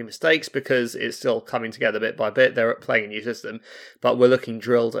making sloppy mistakes because it's still coming together bit by bit. They're playing a new system, but we're looking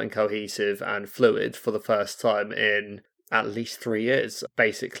drilled and cohesive and fluid for the first time in at least 3 years.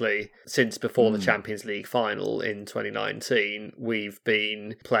 Basically, since before the Champions League final in 2019, we've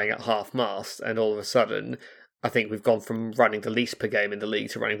been playing at half-mast, and all of a sudden, I think we've gone from running the least per game in the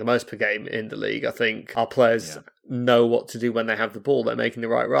league to running the most per game in the league. I think our players know what to do when they have the ball. They're making the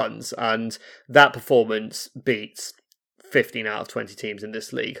right runs. And that performance beats 15 out of 20 teams in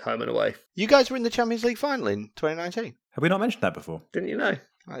this league, home and away. You guys were in the Champions League final in 2019. Have we not mentioned that before? Didn't you know?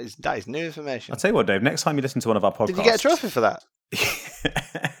 That is new information. I'll tell you what, Dave, next time you listen to one of our podcasts... Did you get a trophy for that?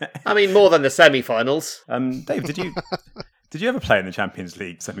 I mean, more than the semi-finals. Dave, did you ever play in the Champions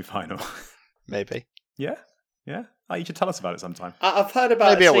League semi-final? Maybe. Yeah? Yeah? Oh, you should tell us about it sometime. I've heard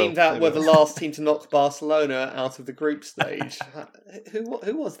about a team that were the last team to knock Barcelona out of the group stage.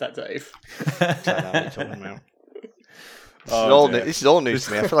 Who was that, Dave? I don't know what you're talking about. This is all news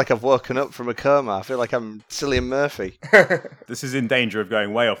to me. I feel like I've woken up from a coma. I feel like I'm Cillian Murphy. This is in danger of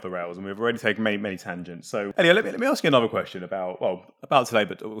going way off the rails, and we've already taken many tangents. So, Elio, let me ask you another question about today,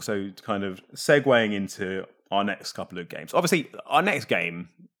 but also kind of segueing into our next couple of games. Obviously, our next game,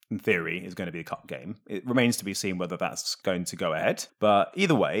 in theory, is going to be a cup game. It remains to be seen whether that's going to go ahead. But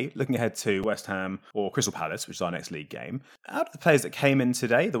either way, looking ahead to West Ham or Crystal Palace, which is our next league game, out of the players that came in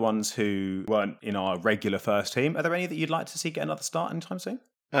today, the ones who weren't in our regular first team, are there any that you'd like to see get another start anytime soon?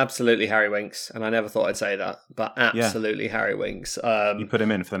 Absolutely Harry Winks, and I never thought I'd say that, but absolutely Harry Winks. You put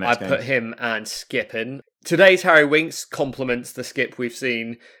him in for the next game? I put him and Skip in. Today's Harry Winks complements the Skip we've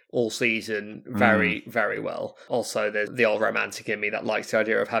seen all season very, very well. Also, there's the old romantic in me that likes the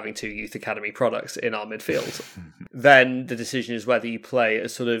idea of having 2 youth academy products in our midfield. Then the decision is whether you play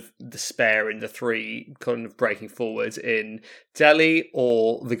as sort of the spare in the 3 kind of breaking forwards in Delhi,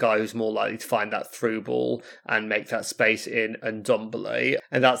 or the guy who's more likely to find that through ball and make that space in Ndombele.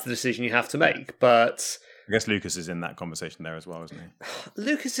 And that's the decision you have to make. But I guess Lucas is in that conversation there as well, isn't he?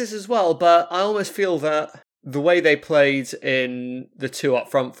 Lucas is as well, but I almost feel that the way they played in the 2 up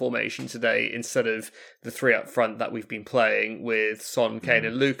front formation today, instead of the 3 up front that we've been playing with Son, Kane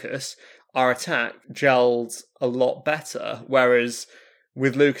and Lucas, our attack gelled a lot better. Whereas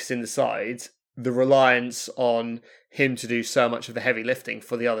with Lucas in the side, the reliance on him to do so much of the heavy lifting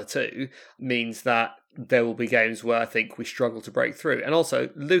for the other 2 means that there will be games where I think we struggle to break through. And also,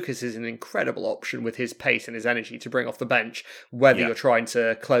 Lucas is an incredible option with his pace and his energy to bring off the bench, whether you're trying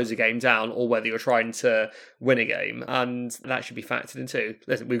to close a game down or whether you're trying to win a game. And that should be factored in too.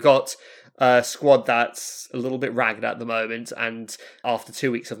 Listen, we've got a squad that's a little bit ragged at the moment, and after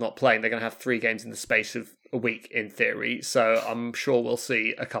 2 weeks of not playing, they're going to have 3 games in the space of a week in theory. So I'm sure we'll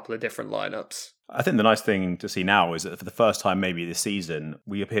see a couple of different lineups. I think the nice thing to see now is that for the first time maybe this season,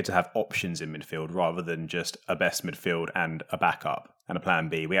 we appear to have options in midfield rather than just a best midfield and a backup and a plan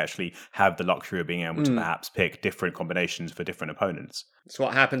B. We actually have the luxury of being able to perhaps pick different combinations for different opponents. It's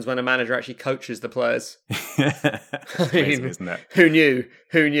what happens when a manager actually coaches the players. Amazing, isn't it? Who knew?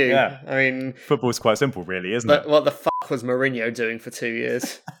 Who knew? Yeah. I mean, football's quite simple, really, isn't but it? what the fuck was Mourinho doing for 2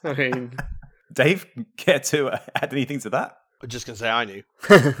 years? I mean, Dave, care to add anything to that? I'm just going to say I knew.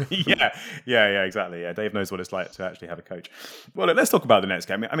 Yeah, exactly. Yeah, Dave knows what it's like to actually have a coach. Well, look, let's talk about the next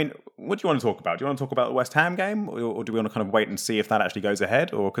game. I mean, what do you want to talk about? Do you want to talk about the West Ham game, or do we want to kind of wait and see if that actually goes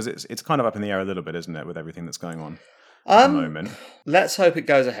ahead? Or because it's kind of up in the air a little bit, isn't it, with everything that's going on at the moment? Let's hope it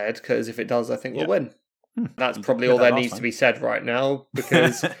goes ahead, because if it does, I think we'll win. That's probably all there needs to be said right now,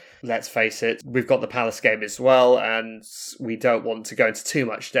 because let's face it, we've got the Palace game as well, and we don't want to go into too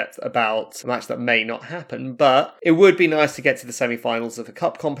much depth about a match that may not happen, but it would be nice to get to the semi-finals of a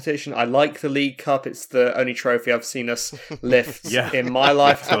cup competition. I like the League Cup. It's the only trophy I've seen us lift in my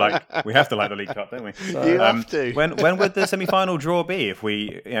lifetime. We have to like the League Cup, don't we? You have to. When would the semi-final draw be? If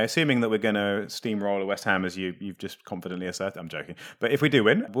we, assuming that we're going to steamroll West Ham as you've just confidently asserted, I'm joking, but if we do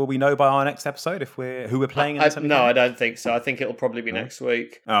win, will we know by our next episode who we're playing in the semi-final? No, I don't think so. I think it'll probably be next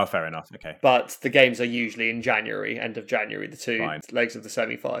week. Oh, fair enough. Okay. But the games are usually in January, end of January, the two legs of the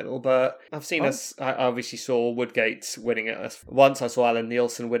semi-final. But I've seen us, I obviously saw Woodgate winning it once. I saw Alan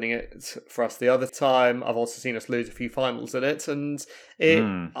Nielsen winning it for us the other time. I've also seen us lose a few finals in it. And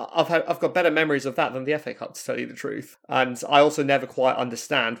I've got better memories of that than the FA Cup, to tell you the truth. And I also never quite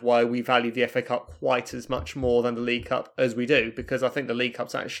understand why we value the FA Cup quite as much more than the League Cup as we do. Because I think the League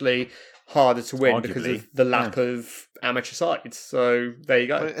Cup's actually harder to win because of the lack of amateur sides. So there you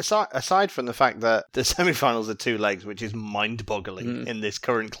go. Aside from the fact that the semi-finals are 2 legs, which is mind-boggling in this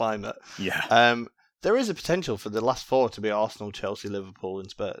current climate, there is a potential for the last 4 to be Arsenal, Chelsea, Liverpool and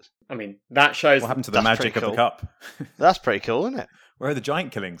Spurs. I mean, that shows... What happened to the magic of the cup? That's pretty cool, isn't it? Where are the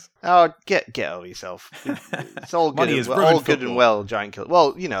giant killings? Oh, get over yourself. It's all good, and well, giant killings.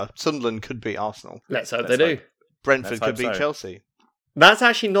 Well, Sunderland could beat Arsenal. Let's hope they do. Brentford could beat Chelsea. That's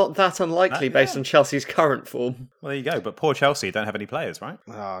actually not that unlikely based on Chelsea's current form. Well, there you go. But poor Chelsea don't have any players, right?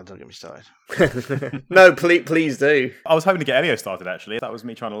 Oh, don't get me started. No, please do. I was hoping to get Elio started, actually. That was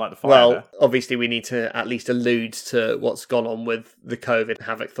me trying to light the fire. Well, obviously we need to at least allude to what's gone on with the COVID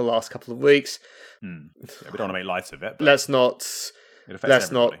havoc the last couple of weeks. Yeah, we don't want to make light of it. But let's not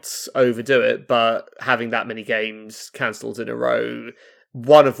overdo it, but having that many games cancelled in a row,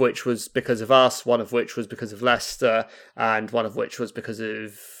 one of which was because of us, one of which was because of Leicester, and one of which was because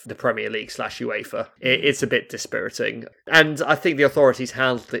of the Premier League / UEFA. It's a bit dispiriting. And I think the authorities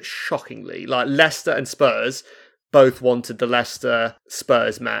handled it shockingly. Like, Leicester and Spurs both wanted the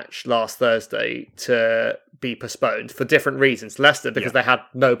Leicester-Spurs match last Thursday to be postponed for different reasons. Leicester because they had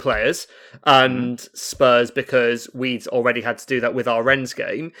no players, and Spurs because we'd already had to do that with our Rennes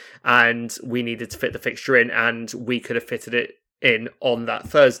game, and we needed to fit the fixture in, and we could have fitted it in on that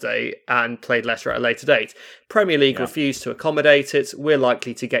Thursday and played Leicester at a later date. Premier League refused to accommodate it. We're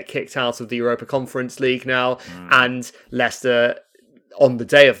likely to get kicked out of the Europa Conference League now, and Leicester, on the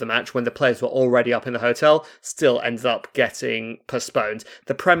day of the match, when the players were already up in the hotel, still ended up getting postponed.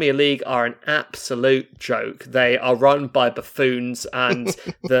 The Premier League are an absolute joke. They are run by buffoons, and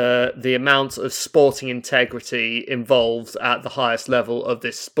the amount of sporting integrity involved at the highest level of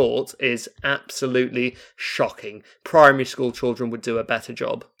this sport is absolutely shocking. Primary school children would do a better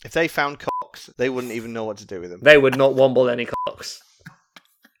job. If they found cocks, they wouldn't even know what to do with them. They would not womble any cocks.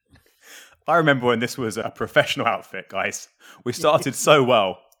 I remember when this was a professional outfit, guys. We started so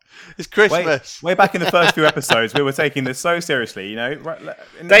well. It's Christmas. Way back in the first few episodes, we were taking this so seriously,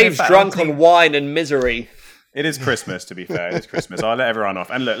 Dave's drunk on wine and misery. It is Christmas, to be fair. It is Christmas. I'll let everyone off.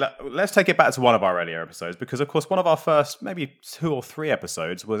 And look, let's take it back to one of our earlier episodes, because, of course, one of our first maybe 2 or 3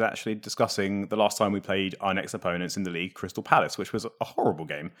 episodes was actually discussing the last time we played our next opponents in the league, Crystal Palace, which was a horrible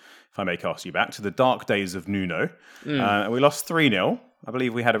game, if I may cast you back to the dark days of Nuno. We lost 3-0. I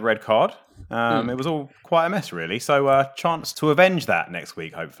believe we had a red card. It was all quite a mess, really. So chance to avenge that next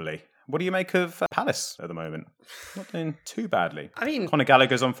week, hopefully. What do you make of Palace at the moment? Not doing too badly. I mean, Conor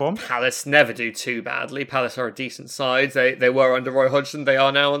Gallagher's on form. Palace never do too badly. Palace are a decent side. They were under Roy Hodgson. They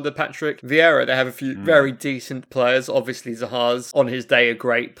are now under Patrick Vieira. They have a few very decent players. Obviously, Zaha's on his day a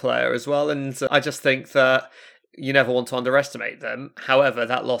great player as well. And I just think that you never want to underestimate them. However,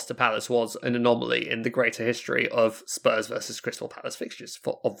 that loss to Palace was an anomaly in the greater history of Spurs versus Crystal Palace fixtures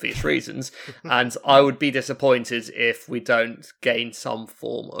for obvious reasons. And I would be disappointed if we don't gain some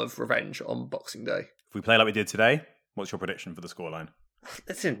form of revenge on Boxing Day. If we play like we did today, what's your prediction for the scoreline?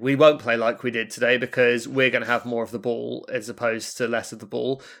 Listen, we won't play like we did today because we're going to have more of the ball as opposed to less of the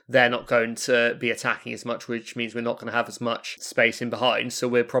ball. They're not going to be attacking as much, which means we're not going to have as much space in behind. So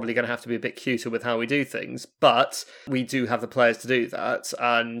we're probably going to have to be a bit cuter with how we do things. But we do have the players to do that.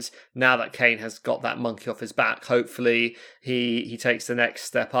 And now that Kane has got that monkey off his back, hopefully he takes the next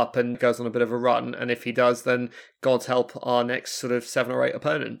step up and goes on a bit of a run. And if he does, then God help our next sort of 7 or 8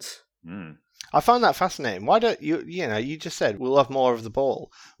 opponents. I find that fascinating. Why don't you just said we'll have more of the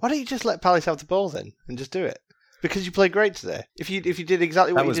ball. Why don't you just let Palace have the ball then and just do it? Because you played great today. If you did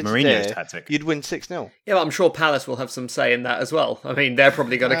exactly what you did Mourinho's today, tactic. You'd win 6-0. Yeah, but I'm sure Palace will have some say in that as well. I mean, they're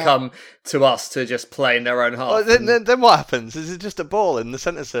probably going to come to us to just play in their own half. Well, then what happens? Is it just a ball in the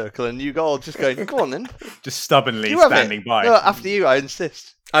centre circle and you all just going, go on then. Just stubbornly You have standing it. by. No, after you, I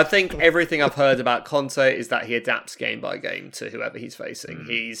insist. I think everything I've heard about Conte is that he adapts game by game to whoever he's facing.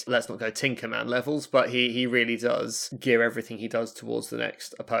 He's, let's not go Tinkerman levels, but he really does gear everything he does towards the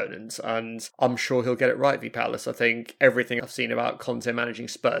next opponent. And I'm sure he'll get it right v Palace. I think everything I've seen about Conte managing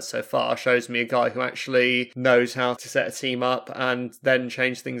Spurs so far shows me a guy who actually knows how to set a team up and then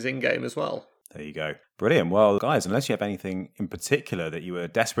change things in game as well. There you go. Brilliant. Well, guys, unless you have anything in particular that you were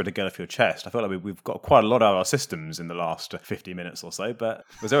desperate to get off your chest, I feel like we've got quite a lot of our systems in the last 50 minutes or so. But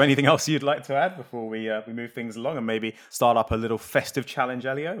was there anything else you'd like to add before we move things along and maybe start up a little festive challenge,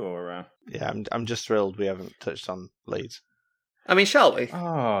 Elio? Or Yeah, I'm just thrilled we haven't touched on Leeds. I mean, shall we?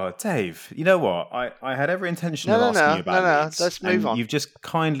 Oh, Dave, you know what? I had every intention of asking you about Leeds. Let's move on. You've just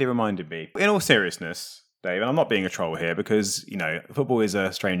kindly reminded me. In all seriousness, Dave, and I'm not being a troll here because, football is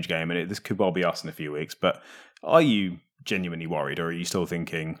a strange game and this could well be us in a few weeks, but are you genuinely worried or are you still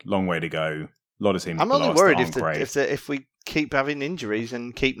thinking, long way to go, a lot of teams I'm only worried if we keep having injuries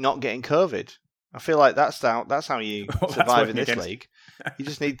and keep not getting COVID. I feel like that's how you survive in this league. You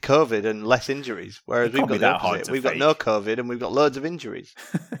just need COVID and less injuries, whereas we've got the opposite. We've got no COVID and we've got loads of injuries.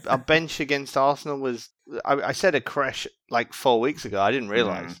 Our bench against Arsenal was, I said a creche like 4 weeks ago. I didn't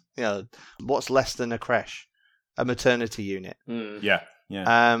realise, what's less than a creche? A maternity unit. Yeah.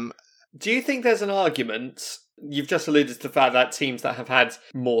 Do you think there's an argument? You've just alluded to the fact that teams that have had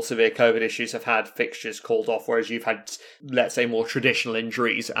more severe COVID issues have had fixtures called off, whereas you've had, let's say, more traditional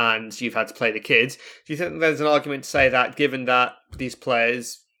injuries and you've had to play the kids. Do you think there's an argument to say that, given that these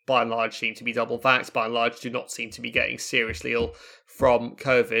players, by and large, seem to be double vaxxed, by and large, do not seem to be getting seriously ill from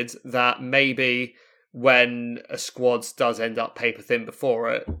COVID, that maybe when a squad does end up paper thin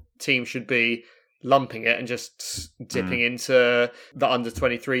before it, teams should be lumping it and just dipping into the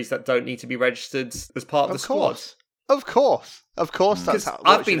under-23s that don't need to be registered as part of the squad. Of course, that's how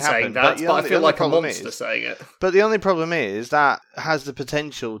I've been saying that, but I feel like a monster saying it. But the only problem is that has the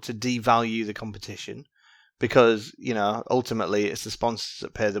potential to devalue the competition because, ultimately it's the sponsors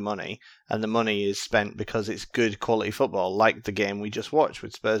that pay the money and the money is spent because it's good quality football, like the game we just watched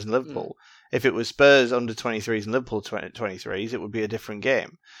with Spurs and Liverpool. If it was Spurs under-23s and Liverpool 23s, it would be a different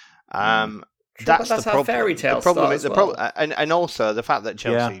game. That's the how fairy tales start as well. And also the fact that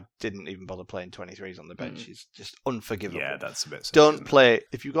Chelsea didn't even bother playing 23s on the bench is just unforgivable. Yeah, that's a bit silly, Don't play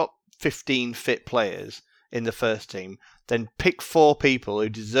if you've got 15 fit players in the first team, then pick 4 people who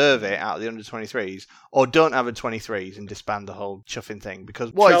deserve it out of the under-23s, or don't have a 23s and disband the whole chuffing thing.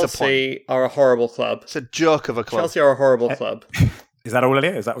 Because what is the point? Chelsea are a horrible club. It's a joke of a club. Chelsea are a horrible club. Is that all,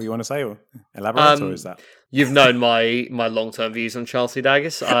 Elio? Is that what you want to say, or elaborate, or is that? You've known my long-term views on Chelsea,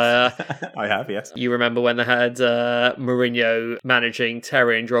 Daggers. I have, yes. You remember when they had Mourinho managing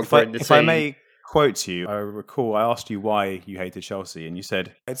Terry and Drogba in the team? If I may quote you, I recall I asked you why you hated Chelsea, and you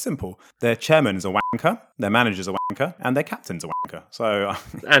said, it's simple. Their chairman's a wanker, their manager's a wanker, and their captain's a wanker. So,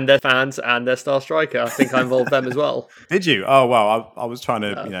 and their fans and their star striker. I think I involved them as well. Did you? Oh, well, I was trying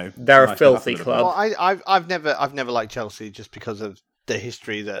to, They're a filthy club. Well, I've never liked Chelsea just because of the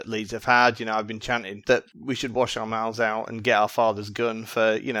history that Leeds have had. I've been chanting that we should wash our mouths out and get our father's gun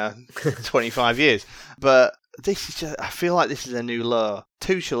for 25 years, but this is just, I feel like this is a new low.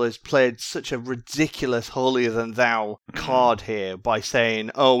 Tuchel has played such a ridiculous holier-than-thou card here by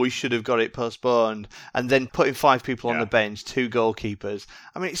saying, we should have got it postponed, and then putting 5 people on the bench, 2 goalkeepers.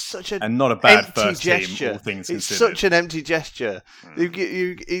 I mean, it's such a and not a bad empty first gesture. Team, all things it's considered. such an empty gesture.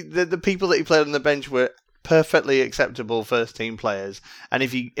 The people that he played on the bench were perfectly acceptable first team players, and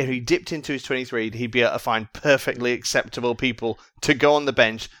if he dipped into his 23, he'd be able to find perfectly acceptable people to go on the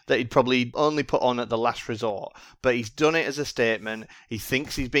bench that he'd probably only put on at the last resort. But he's done it as a statement. He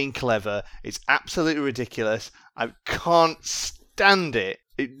thinks he's being clever. It's absolutely ridiculous. I can't stand it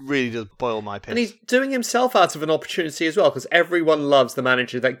It really does boil my piss. And he's doing himself out of an opportunity as well, because everyone loves the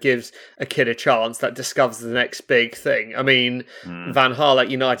manager that gives a kid a chance, that discovers the next big thing. I mean, Van Gaal at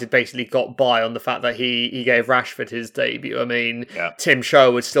United basically got by on the fact that he gave Rashford his debut. I mean, Tim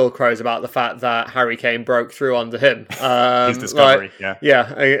Sherwood still crows about the fact that Harry Kane broke through under him. His discovery,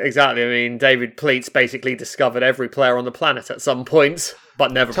 Yeah, exactly. I mean, David Pleats basically discovered every player on the planet at some point,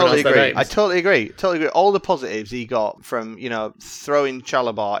 but never pronounced their names. I totally agree. All the positives he got from, throwing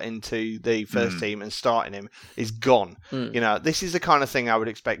Chalobah into the first team and starting him is gone. This is the kind of thing I would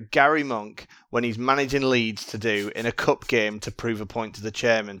expect Gary Monk, when he's managing Leeds, to do in a cup game to prove a point to the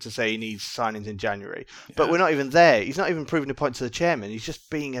chairman, to say he needs signings in January. But we're not even there. He's not even proving a point to the chairman. He's just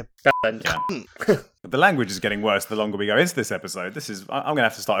being a cunt. The language is getting worse the longer we go into this episode. I'm going to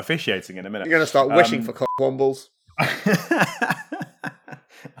have to start officiating in a minute. You're going to start wishing for ckwombles.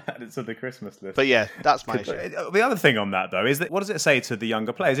 Added to the Christmas list. But yeah, that's my issue. The other thing on that, though, is that what does it say to the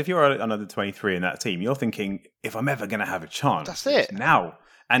younger players? If you're another 23 in that team, you're thinking, if I'm ever going to have a chance, that's it. Now.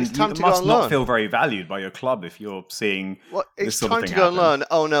 And it's time you to must go not learn. Feel very valued by your club if you're seeing this sort of thing It's time to go and learn.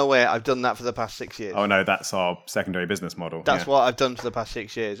 Oh, no, wait, I've done that for the past 6 years. Oh, no, that's our secondary business model. That's what I've done for the past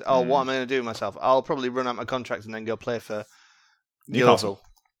 6 years. Oh, what am I going to do with myself? I'll probably run out my contract and then go play for Newcastle.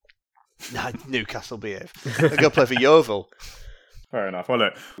 Newcastle behave. I'll go play for Yeovil. Fair enough. Well,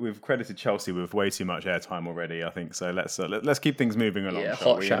 look, we've credited Chelsea with way too much airtime already, I think. So let's keep things moving along. Yeah,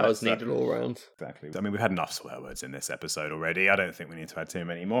 hot showers needed all around. Exactly. I mean, we've had enough swear words in this episode already. I don't think we need to add too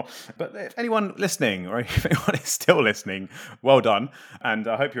many more. But if anyone listening, or if anyone is still listening, well done. And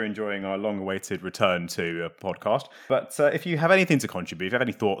I hope you're enjoying our long-awaited return to a podcast. But if you have anything to contribute, if you have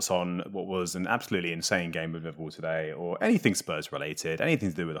any thoughts on what was an absolutely insane game with Liverpool today, or anything Spurs related, anything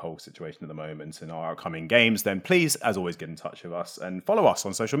to do with the whole situation at the moment and our upcoming games, then please, as always, get in touch with us and follow us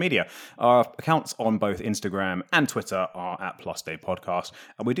on social media. Our accounts on both Instagram and Twitter are at +DavePodcast.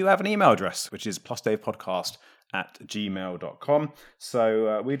 And we do have an email address, which is plusdavepodcast@gmail.com.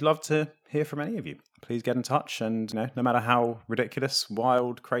 So we'd love to hear from any of you. Please get in touch. And no matter how ridiculous,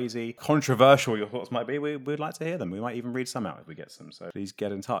 wild, crazy, controversial your thoughts might be, we'd like to hear them. We might even read some out if we get some. So please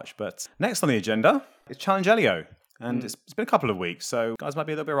get in touch. But next on the agenda is Challenge Elio. And it's been a couple of weeks, so guys might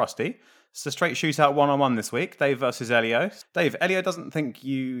be a little bit rusty. It's a straight shootout 1-on-1 this week. Dave versus Elio. Dave, Elio doesn't think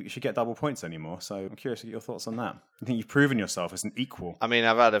you should get double points anymore, so I'm curious to get your thoughts on that. I think you've proven yourself as an equal. I mean,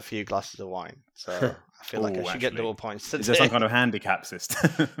 I've had a few glasses of wine, so I feel like I should get double points today. Is there some kind of handicap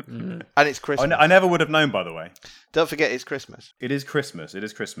system? And it's Christmas. I never would have known, by the way. Don't forget it's Christmas. It is Christmas,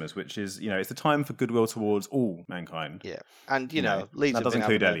 which is, it's the time for goodwill towards all mankind. Yeah, and, Leeds have been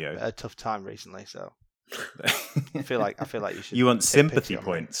having a tough time recently, so... I feel like you should. You want sympathy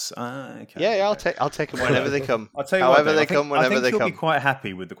points? Okay. Yeah, I'll take them whenever they come. I'll tell you however what, they come, whenever they come. You'll be quite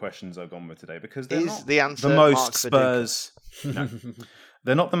happy with the questions I've gone with today because they're not the answer the most Spurs. No.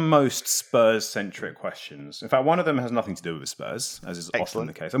 They're not the most Spurs-centric questions. In fact, one of them has nothing to do with Spurs, as is often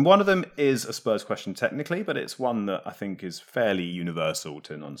the case. And one of them is a Spurs question technically, but it's one that I think is fairly universal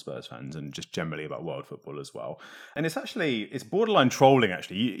to non-Spurs fans and just generally about world football as well. And it's borderline trolling,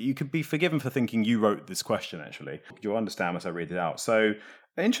 actually. You could be forgiven for thinking you wrote this question, actually. You'll understand as I read it out. So...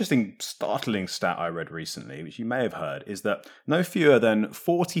 an interesting, startling stat I read recently, which you may have heard, is that no fewer than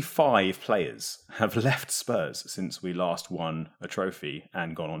 45 players have left Spurs since we last won a trophy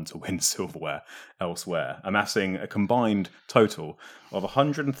and gone on to win silverware elsewhere, amassing a combined total of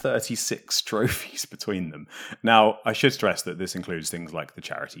 136 trophies between them. Now, I should stress that this includes things like the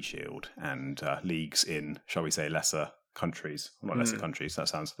Charity Shield and leagues in, shall we say, lesser countries, not lesser countries. That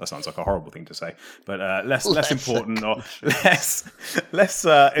sounds like a horrible thing to say, but less important or less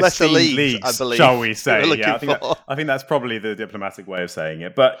esteemed leagues, I believe, shall we say? Yeah, I think that's probably the diplomatic way of saying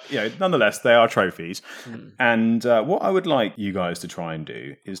it. But nonetheless, they are trophies. And what I would like you guys to try and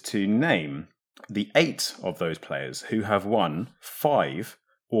do is to name the 8 of those players who have won 5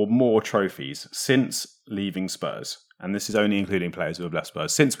 or more trophies since leaving Spurs. And this is only including players who have left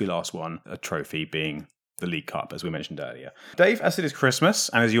Spurs since we last won a trophy, being the League Cup, as we mentioned earlier. Dave, as it is Christmas,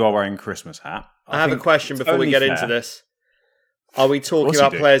 and as you are wearing a Christmas hat... I have a question before we get into this. Are we talking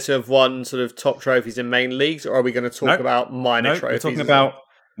about players who have won sort of top trophies in main leagues, or are we going to talk about minor trophies? We're talking about...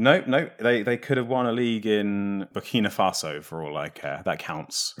 No, they could have won a league in Burkina Faso, for all I care. That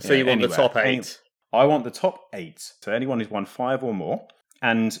counts. So you want the top 8? I want the top 8. So anyone who's won 5 or more.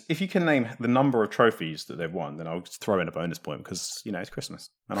 And if you can name the number of trophies that they've won, then I'll just throw in a bonus point because, it's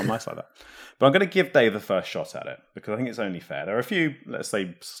Christmas and I'm nice like that. But I'm going to give Dave the first shot at it because I think it's only fair. There are a few, let's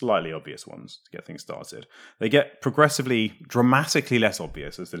say, slightly obvious ones to get things started. They get progressively, dramatically less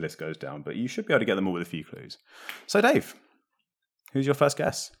obvious as the list goes down, but you should be able to get them all with a few clues. So, Dave, who's your first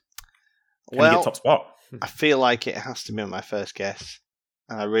guess? Can you get top spot? I feel like it has to be my first guess.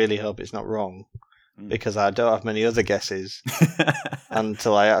 and I really hope it's not wrong, because I don't have many other guesses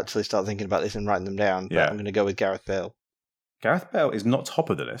until I actually start thinking about this and writing them down. But I'm going to go with Gareth Bale. Gareth Bale is not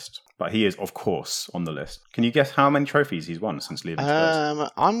top of the list, but he is, of course, on the list. Can you guess how many trophies he's won since leaving Spurs?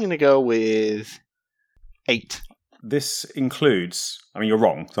 I'm going to go with 8. This includes, I mean, you're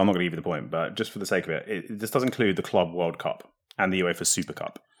wrong, so I'm not going to give you the point, but just for the sake of it, this does include the Club World Cup and the UEFA Super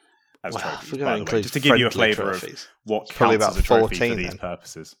Cup as trophies, by the way, just to give you a flavour of what counts as a trophy for these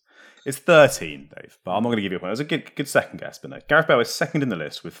purposes. It's 13, Dave, but I'm not going to give you a point. It was a good second guess, but no. Gareth Bale is second in the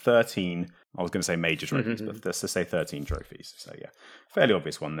list with 13, I was going to say major trophies, but let's just say 13 trophies. So yeah, fairly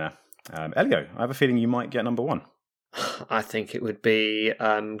obvious one there. Elio, I have a feeling you might get number 1. I think it would be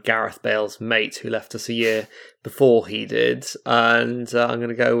Gareth Bale's mate who left us a year before he did. And I'm going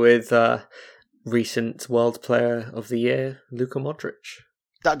to go with recent World Player of the Year, Luka Modric.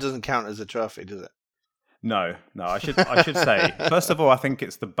 That doesn't count as a trophy, does it? No. I should say, first of all, I think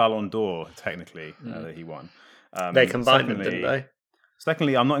it's the Ballon d'Or, technically, that he won. They combined them, didn't they?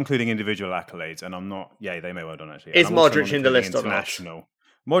 Secondly, I'm not including individual accolades, and I'm not... Yeah, they may well done, actually. Is Modric in the list or not?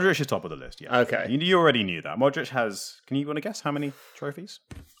 Modric is top of the list, yeah. Okay. You already knew that. Modric has... Can you want to guess how many trophies?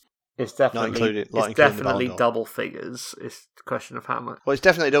 It's definitely double figures. It's the question of how much. Well, it's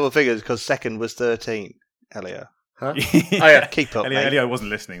definitely double figures because second was 13, Elio. Huh? Oh, yeah. Keep up, Elio wasn't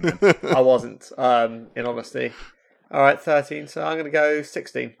listening then. I wasn't, in honesty. All right, 13. So I'm going to go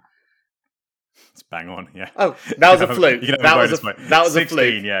 16. It's bang on, yeah. Oh, that was a fluke. That was 16, a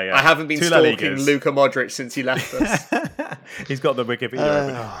fluke. Yeah. I haven't been stalking Luka Modric since he left us. He's got the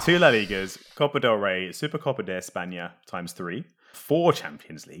Wikipedia. 2 La Ligas, Copa del Rey, Super Copa de España times 3, 4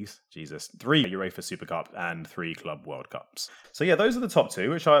 Champions Leagues, Jesus, 3 UEFA Super Cup, and 3 Club World Cups. So yeah, those are the top 2,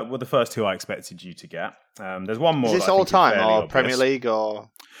 which were the first 2 I expected you to get. There's one more. Is this all time or obvious. Premier League or?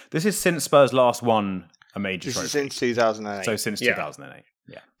 This is since Spurs last won a major trophy. This is since 2008. So since 2008,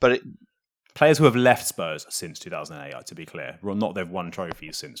 yeah. But players who have left Spurs since 2008, to be clear, well, not they've won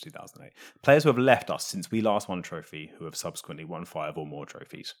trophies since 2008. Players who have left us since we last won a trophy, who have subsequently won 5 or more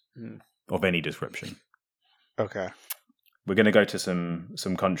trophies of any description. Okay. We're going to go to some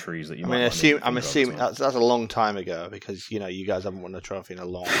countries that you might. I'm assuming that's a long time ago because you guys haven't won a trophy in a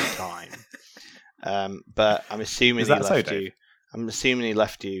long time. But I'm assuming he left you. I'm assuming he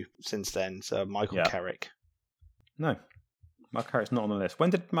left you since then. So Michael Carrick. No, Michael Carrick's not on the list.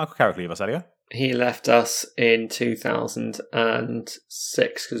 When did Michael Carrick leave us, Elio? He left us in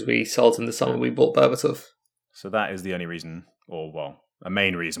 2006 because we sold him the summer we bought Berbatov. So that is the only reason, a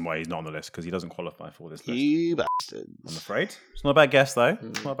main reason why he's not on the list, because he doesn't qualify for this list. You bastards. I'm afraid. It's not a bad guess, though.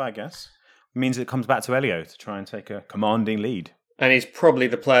 It's not a bad guess. It means it comes back to Elio to try and take a commanding lead. And he's probably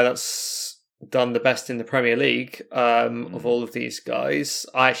the player that's done the best in the Premier League of all of these guys.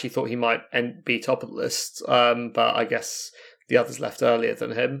 I actually thought he might be top of the list, but I guess the others left earlier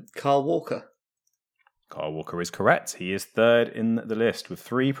than him. Kyle Walker. Kyle Walker is correct. He is third in the list with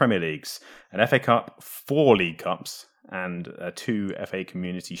 3 Premier Leagues, an FA Cup, 4 League Cups, and 2 FA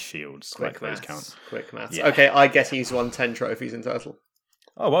Community Shields. Quick maths. Count. Quick maths. Yeah. Okay, I guess he's won 10 trophies in total.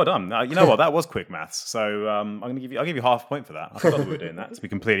 Oh, well done. You know what? That was quick maths. So I'll give you half a point for that. I forgot that we were doing that, to be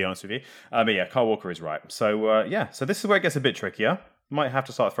completely honest with you. But yeah, Kyle Walker is right. So so this is where it gets a bit trickier. Might have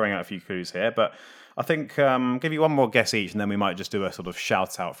to start throwing out a few clues here, but I think give you one more guess each, and then we might just do a sort of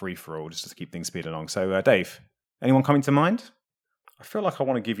shout-out free-for-all just to keep things speeding along. So, Dave, anyone coming to mind? I feel like I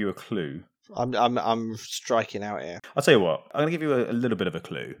want to give you a clue. I'm striking out here. I'll tell you what. I'm going to give you a little bit of a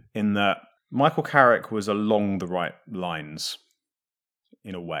clue in that Michael Carrick was along the right lines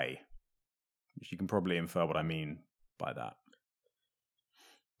in a way, which you can probably infer what I mean by that.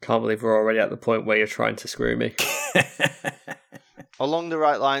 Can't believe we're already at the point where you're trying to screw me. Along the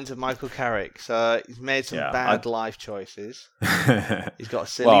right lines of Michael Carrick. So he's made some bad life choices. He's got a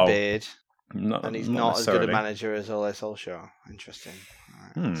silly beard. And he's not as good a manager as Ole Solskjaer. Interesting. All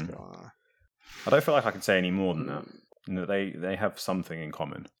right, let's go on. I don't feel like I can say any more than that. They have something in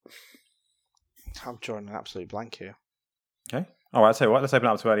common. I'm drawing an absolute blank here. Okay. All right, I'll tell you what, let's open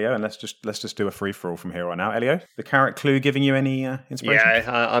it up to Elio and let's just do a free-for-all from here on out. Elio, the Carrick clue giving you any inspiration?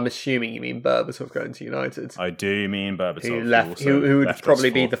 Yeah, I'm assuming you mean Berbatov going to United. I do mean Berbatov. Who would probably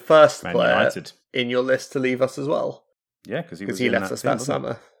be the first player in your list to leave us as well. Yeah, because he left us that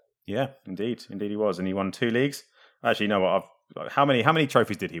summer. Yeah, indeed he was, and he won 2 leagues. Actually, you know what? How many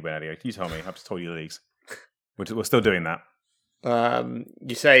trophies did he win, Elio? You tell me. I've just told you the leagues. We're still doing that.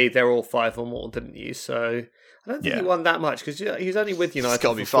 You say they're all 5 or more, didn't you? So I don't think he won that much because he was only with United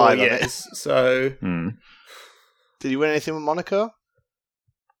for 4 years. So Did he win anything with Monaco?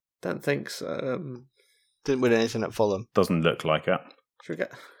 Don't think so. Didn't win anything at Fulham. Doesn't look like it.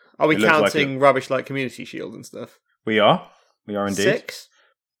 Are we counting rubbish like Community Shield and stuff? We are indeed. 6?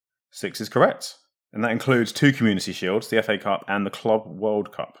 6 is correct. And that includes 2 Community Shields, the FA Cup and the Club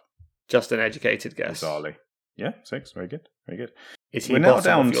World Cup. Just an educated guess. Bizarrely. Yeah, 6. Very good. Very good. Is he We're now bottom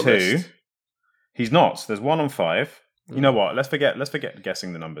down of your 2. list? He's not. There's 1 on 5. You know what? Let's forget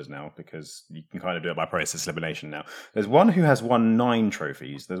guessing the numbers now, because you can kind of do it by process elimination now. There's one who has won 9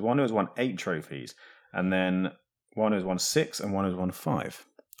 trophies. There's one who has won 8 trophies. And then one who has won 6 and one who has won 5.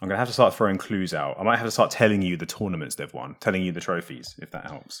 I'm going to have to start throwing clues out. I might have to start telling you the tournaments they've won, telling you the trophies, if that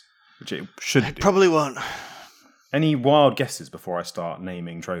helps. Which it should do. Probably won't. Any wild guesses before I start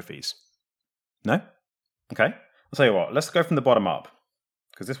naming trophies? No? Okay. I'll tell you what. Let's go from the bottom up,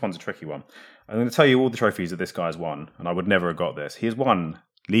 because this one's a tricky one. I'm going to tell you all the trophies that this guy's won, and I would never have got this. He has won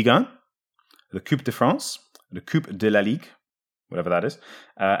Ligue 1, the Coupe de France, the Coupe de la Ligue, whatever that is,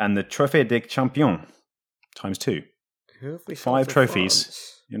 and the Trophée des Champions, times 2. Who have we 5 for trophies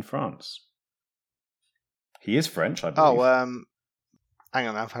France? in France. He is French, I believe. Oh, hang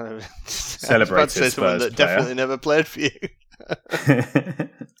on, I've had a... Celebrated I was about to say someone Spurs that player. definitely never played for you.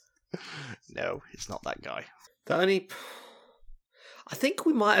 No, it's not that guy. I think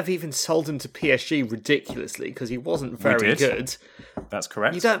we might have even sold him to PSG ridiculously because he wasn't very did. good. That's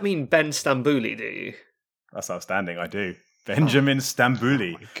correct. You don't mean Ben Stambouli, do you? That's outstanding, I do. Benjamin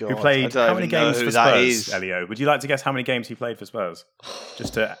Stambouli, my who God, played I don't how many even know games who for that Spurs, is. Elio? Would you like to guess how many games he played for Spurs?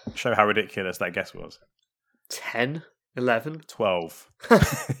 Just to show how ridiculous that guess was. 10? 11? 12.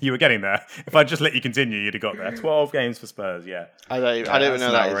 You were getting there. If I'd just let you continue, you'd have got there. 12 games for Spurs, yeah. I don't even That's know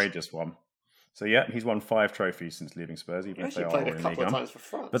an that is. outrageous one. So yeah, he's won 5 trophies since leaving Spurs, even if they Actually are played all a in couple Ligue of 1. times for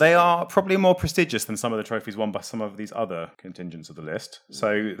France. But they are probably more prestigious than some of the trophies won by some of these other contingents of the list.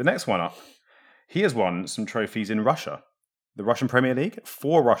 So the next one up, he has won some trophies in Russia. The Russian Premier League,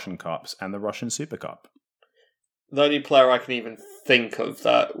 4 Russian Cups, and the Russian Super Cup. The only player I can even think of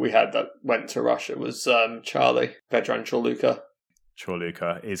that we had that went to Russia was Charlie, Vedran Chorluka.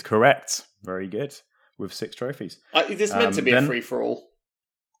 Chorluka is correct. Very good. With 6 trophies. This meant to be a free-for-all.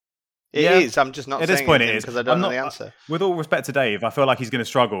 It is. I'm just not At saying this point it anything is. because I don't I'm know not- the answer. With all respect to Dave, I feel like he's going to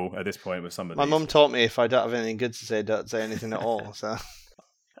struggle at this point with some of My these. mum taught me if I don't have anything good to say, don't say anything at all. So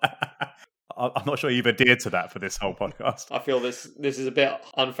I'm not sure you've adhered to that for this whole podcast. I feel this is a bit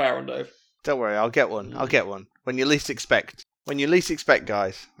unfair on Dave. don't worry, I'll get one. I'll get one when you least expect. When you least expect,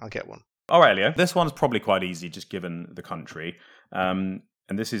 guys, I'll get one. All right, Leo. This one's probably quite easy, just given the country. And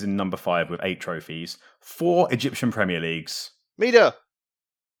this is in number 5 with 8 trophies. 4 Egyptian Premier Leagues. Mida,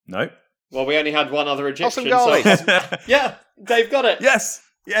 No. Well, we only had one other Egyptian. Ghali. So yeah, Dave got it. Yes.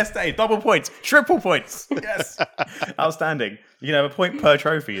 Yes, Dave. Double points. Triple points. Yes. Outstanding. You can have a point per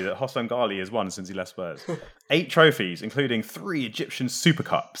trophy that Hossam Ghali has won since he left Spurs. 8 trophies, including 3 Egyptian Super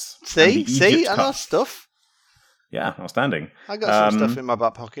Cups. and see, the Egypt I Cup. know stuff. Yeah, outstanding. I got some stuff in my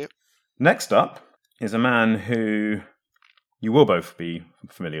back pocket. Next up is a man who you will both be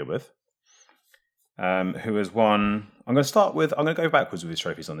familiar with, who has won... I'm going to go backwards with his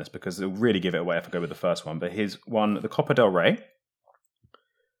trophies on this because it'll really give it away if I go with the first one. But he's won the Copa del Rey.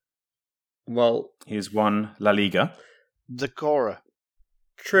 Well, He's won La Liga. The Cora.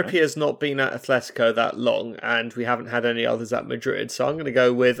 Trippier's not been at Atletico that long, and we haven't had any others at Madrid. So I'm going to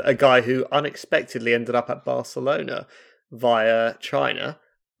go with a guy who unexpectedly ended up at Barcelona via China,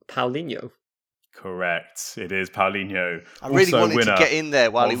 Paulinho. Correct. It is Paulinho. I really also wanted winner to get in there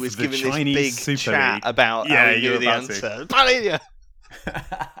while he of was the giving Chinese this big Super chat League. about Yeah, how he you knew were the about to. answer. Paulinho.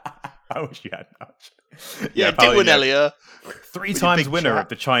 I wish you had much. Yeah, did win Paulinho. Elio. 3 With your times big winner chat. of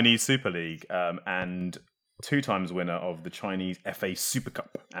the Chinese Super League and 2 times winner of the Chinese FA Super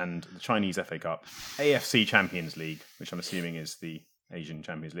Cup and the Chinese FA Cup, AFC Champions League, which I'm assuming is the Asian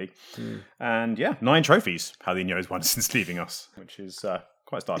Champions League. And yeah, 9 trophies Paulinho has won since leaving us, which is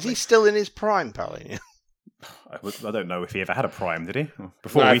quite Is startling. he still in his prime, Paulinho? I don't know if he ever had a prime, did he?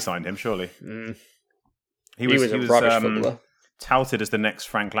 Before No. we signed him, surely. He was a rubbish footballer. Touted as the next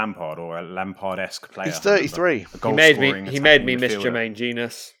Frank Lampard or a Lampard-esque player. He's 33. He made me miss Jermaine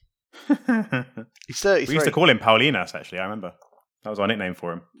Genius. He's 33. We used to call him Paulinus, actually, I remember. That was our nickname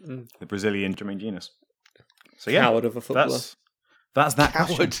for him. The Brazilian Jermaine Genius. So yeah, Coward of a footballer. that's that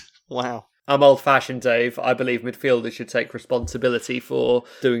Coward. question. Wow. I'm old-fashioned, Dave. I believe midfielders should take responsibility for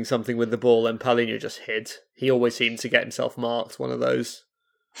doing something with the ball, and Paulinho just hid. He always seemed to get himself marked, one of those.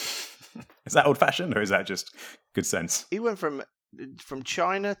 Is that old-fashioned or is that just good sense? He went from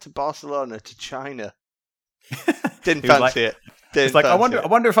China to Barcelona to China. Didn't He was fancy it. It's like, I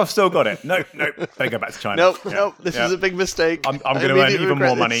wonder if I've still got it. No, better go back to China. Nope, this is a big mistake. I'm I going to earn immediately even more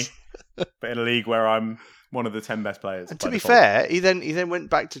regret money, this. but in a league where I'm one of the 10 best players. And by to be default. fair, he then went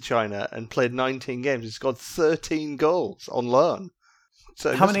back to China and played 19 games and scored 13 goals on loan.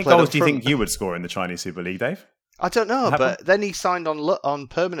 So he How must many have played goals up do you front. think you would score in the Chinese Super League, Dave? I don't know, What happened? but then he signed on a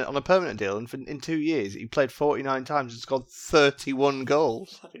permanent deal, and in 2 years he played 49 times and scored 31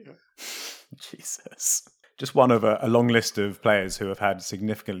 goals. Jesus. Just one of a long list of players who have had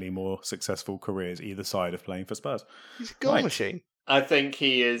significantly more successful careers either side of playing for Spurs. He's a goal Right. machine. I think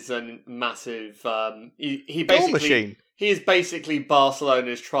he is a massive. He Goal basically machine. he is basically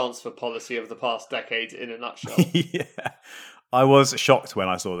Barcelona's transfer policy of the past decade in a nutshell. Yeah. I was shocked when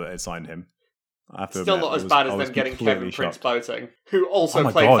I saw that it signed him. I have to Still admit, not as I bad was as them getting completely Kevin Prince shocked. Boateng, who also Oh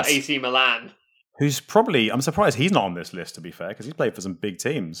my played God. for AC Milan. Who's probably, I'm surprised he's not on this list, to be fair, because he's played for some big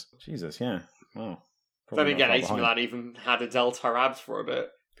teams. Jesus, yeah. Wow. Then Probably not again, far AC behind. Milan even had Adel Tarabs for a bit.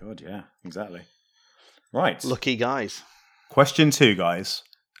 God, yeah, exactly. Right. Lucky guys. Question 2, guys.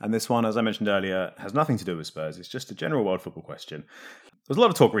 And this one, as I mentioned earlier, has nothing to do with Spurs. It's just a general world football question. There's a lot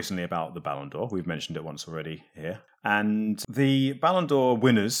of talk recently about the Ballon d'Or. We've mentioned it once already here. And the Ballon d'Or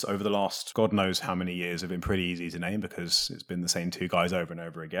winners over the last God knows how many years have been pretty easy to name because it's been the same 2 guys over and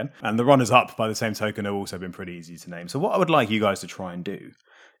over again. And the runners-up, by the same token, have also been pretty easy to name. So what I would like you guys to try and do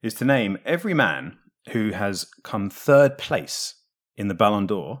is to name every man who has come 3rd place in the Ballon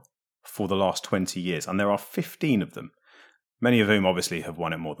d'Or for the last 20 years. And there are 15 of them. Many of whom obviously have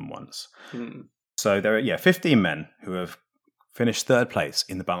won it more than once. So there are, 15 men who have finished 3rd place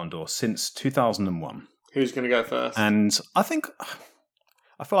in the Ballon d'Or since 2001. Who's going to go first? And I feel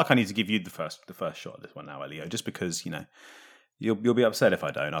like I need to give you the first shot at this one now, Elio, just because, you'll be upset if I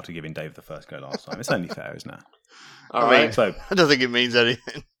don't after giving Dave the first go last time. It's only fair, isn't it? All right. So I don't think it means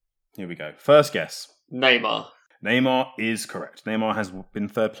anything. here we go. First guess. Neymar. Neymar is correct. Neymar has been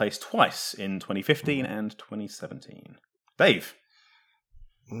 3rd place twice in 2015 and 2017. Dave.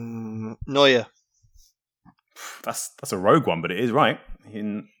 Neuer. That's a rogue one, but it is right.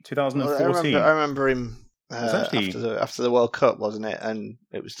 In 2014. I remember him It's actually- after the World Cup, wasn't it? And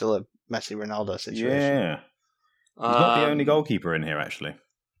it was still a Messi-Ronaldo situation. Yeah. He's not the only goalkeeper in here, actually.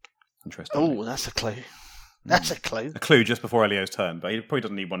 Interesting. Oh, that's a clue. That's a clue. A clue just before Elio's turn, but he probably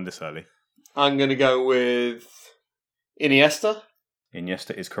doesn't need one this early. I'm going to go with Iniesta.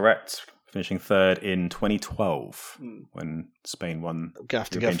 Iniesta is correct, finishing 3rd in 2012 when Spain won I'm going to have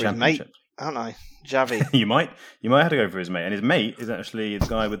to the go European for his mate, Championship. aren't I? Javi. You might have to go for his mate, and his mate is actually the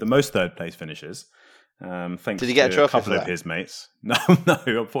guy with the most 3rd place finishes. Thanks Did he get a to trophy couple for of that? his mates. No,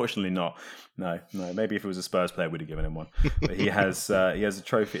 unfortunately not. No. Maybe if it was a Spurs player, we'd have given him one. But he has a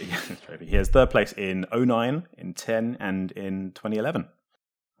trophy. He has 3rd place in 2009, in 10, and in 2011.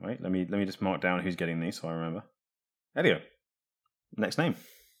 Right, let me just mark down who's getting these so I remember. Elio, next name.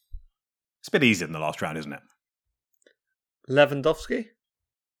 It's a bit easier than the last round, isn't it? Lewandowski.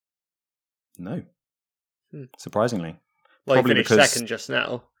 No. Surprisingly. Well, Probably he finished because- second just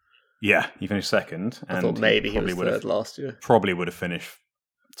now. Yeah, he finished 2nd. I thought maybe he was probably would have 3rd last year. probably would have finished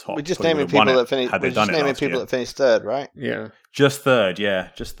top. We're just Probably naming would have won people it that finished. had We're they done just it naming last people year. that finished 3rd, right? Yeah. Just 3rd, yeah,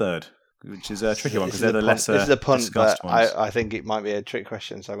 just 3rd, which is a tricky one because they're the lesser This is a punt, discussed but ones. I think it might be a trick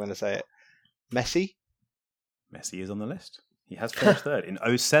question, so I'm going to say it. Messi. Messi is on the list. He has finished 3rd in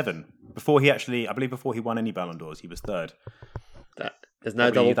 2007. I believe before he won any Ballon d'Ors, he was 3rd. There's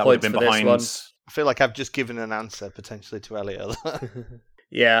no Probably double that would have points been for this behind. one. I feel like I've just given an answer potentially to Elliot.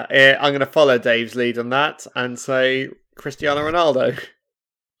 Yeah, I'm going to follow Dave's lead on that and say Cristiano Ronaldo.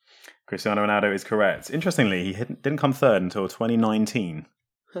 Cristiano Ronaldo is correct. Interestingly, he didn't come 3rd until 2019.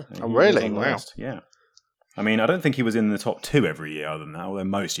 So he was really? on the Wow. list, yeah. I mean, I don't think he was in the top 2 every year other than that, although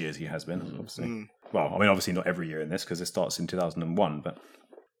most years he has been, obviously. Well, I mean, obviously not every year in this because it starts in 2001, but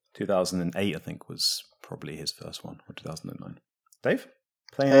 2008, I think, was probably his first one, or 2009. Dave?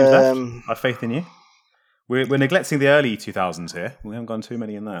 Playing names left? I have faith in you. We're neglecting the early 2000s here. We haven't gone too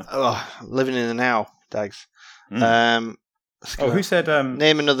many in there. Living in the now, Dags. Who said...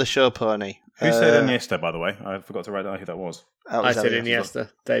 Name another show pony. who said Iniesta, by the way? I forgot to write down who that was. That I was said Elliot. Iniesta.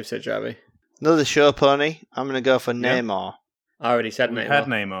 Dave said Javi. Another show pony. I'm going to go for Yeah. Neymar. I already said We Neymar. had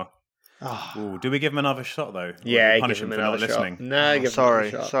Neymar. Oh, Ooh, do we give him another shot, though? Or Yeah, do we give punish him him for not another shot. listening? No, give him sorry,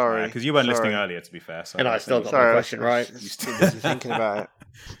 another shot. sorry. Because you weren't sorry. listening earlier, to be fair. So And I still got Sorry, my question right. I'm too busy thinking about it.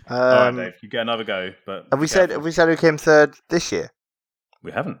 All right, Dave, you get another go. But Have we be said careful. who came 3rd this year?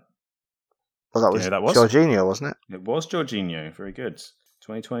 We haven't. Well, that You was, know who that was? Jorginho, wasn't it? It was Jorginho. Very good.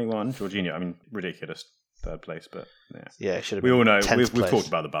 2021, Jorginho. I mean, ridiculous 3rd place, but yeah. Yeah, it should have We been. all know. 10th We've place. talked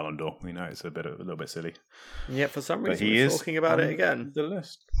about the Ballon d'Or. We know it's a little bit silly. Yeah, for some But reason he we're is talking about on it again. The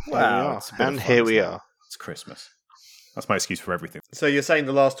list. Here we are. it's a bit of And fun, here we isn't it? are. It's Christmas. That's my excuse for everything. So you're saying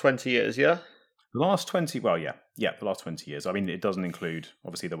the last 20 years, yeah? The last 20, well, yeah, the last 20 years. I mean, it doesn't include,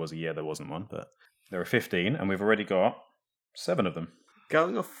 obviously there was a year there wasn't one, but there are 15, and we've already got 7 of them.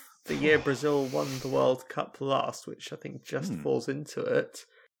 Going off the year Brazil won the World Cup last, which I think just falls into it.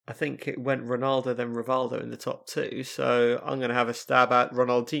 I think it went Ronaldo then Rivaldo in the top two, so I'm going to have a stab at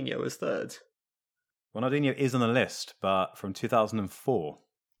Ronaldinho as third. Ronaldinho is on the list, but from 2004.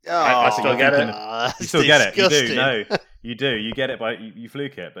 I still get it. You still get it. You do. No, you do. You get it by you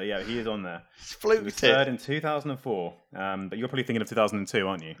fluke it. But yeah, he is on there. Fluked He was it. third in 2004. But you're probably thinking of 2002,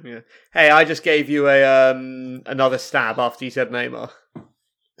 aren't you? Yeah. Hey, I just gave you a another stab after you said Neymar.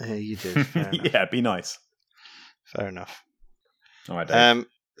 Yeah, you did. Fair enough. Yeah, be nice. Fair enough. All right, Dave.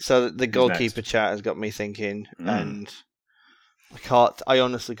 So the goalkeeper next? chat has got me thinking, and I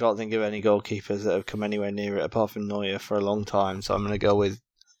honestly can't think of any goalkeepers that have come anywhere near it apart from Neuer for a long time. So I'm going to go with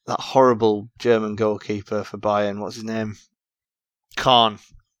that horrible German goalkeeper for Bayern. What's his name?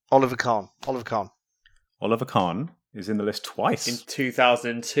 Oliver Kahn. Oliver Kahn is in the list twice. In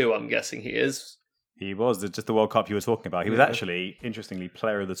 2002, I'm guessing he is. He was just the World Cup you were talking about. He was actually, interestingly,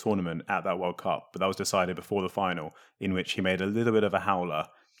 player of the tournament at that World Cup, but that was decided before the final, in which he made a little bit of a howler,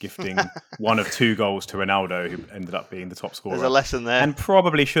 gifting one of 2 goals to Ronaldo, who ended up being the top scorer. There's a lesson there. And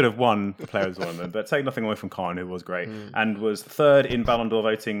probably should have won the player of the tournament, but take nothing away from Kahn, who was great, and was third in Ballon d'Or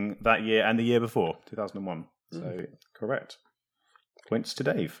voting that year and the year before, 2001. So, correct. Points to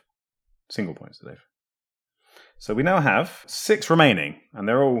Dave. Single points to Dave. So we now have 6 remaining, and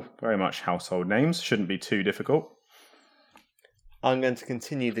they're all very much household names. Shouldn't be too difficult. I'm going to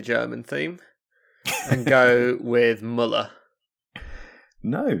continue the German theme and go with Muller.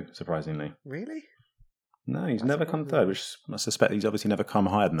 No, surprisingly. Really? No, he's never come third, which I suspect he's obviously never come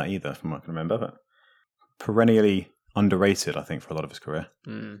higher than that either, from what I can remember. But perennially underrated, I think, for a lot of his career,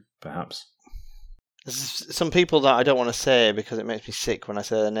 perhaps. There's some people that I don't want to say because it makes me sick when I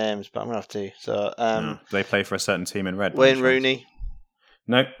say their names, but I'm going to have to. So, No. They play for a certain team in red. Wayne Rooney.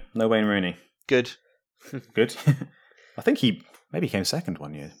 No Wayne Rooney. Good. Good. I think he maybe came second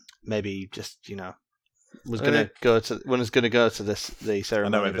one year. Maybe just, was going to go to the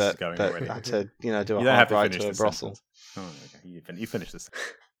ceremony, where this is going but already. had to, do a You don't hard have to ride finish to a this brothel. sentence. Oh, okay. You finish this.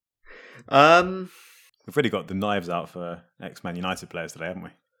 We've already got the knives out for ex-Man United players today, haven't we?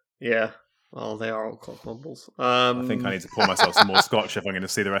 Yeah. Well, they are all cockwombles. I think I need to pour myself some more scotch if I'm going to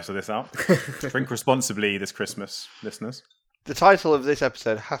see the rest of this out. Drink responsibly this Christmas, listeners. The title of this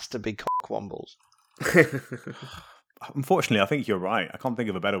episode has to be Cockwombles. Unfortunately, I think you're right. I can't think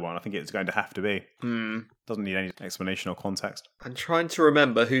of a better one. I think it's going to have to be. Doesn't need any explanation or context. I'm trying to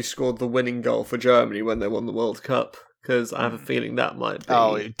remember who scored the winning goal for Germany when they won the World Cup, because I have a feeling that might be.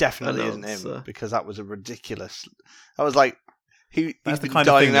 Oh, it definitely isn't him, because that was a ridiculous. I was like, he's That's the been kind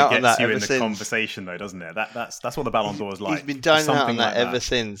of thing dining that out on gets that you ever in the since. conversation, though, doesn't it? That's what the Ballon d'Or is like. He's been dining out on Something that like ever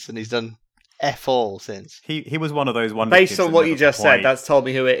since, and he's done F all since. He was one of those wonder Based kids on that what never you just quite- said, that's told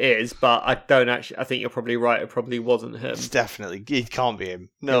me who it is, but I don't actually. I think you're probably right. It probably wasn't him. It's definitely, it can't be him.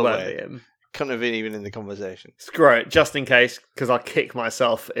 It No won't way. be him. Couldn't have been even in the conversation. Screw it, just in case, because I'll kick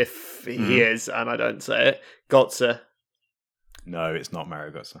myself if he is and I don't say it. Götze. No, it's not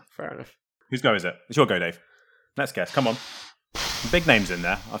Mario Götze. Fair enough. Whose go is it? It's your go, Dave. Let's guess. Come on. Big names in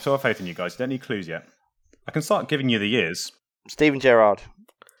there. I still have faith in you guys. You don't need clues yet. I can start giving you the years. Steven Gerrard.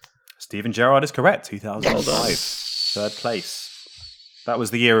 Steven Gerrard is correct. 2005. Well done. Third place. That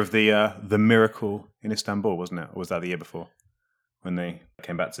was the year of the miracle in Istanbul, wasn't it? Or was that the year before? When they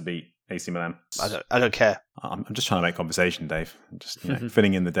came back to beat AC Milan. I don't care. I'm just trying to make conversation, Dave. I'm just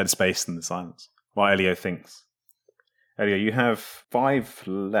filling in the dead space and the silence. While Elio thinks. Elio, you have 5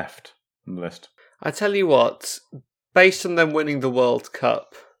 left on the list. I tell you what, based on them winning the World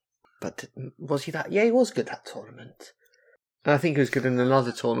Cup, but was he that? Yeah, he was good that tournament. And I think he was good in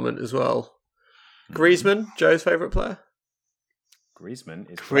another tournament as well. Griezmann, Joe's favourite player. Griezmann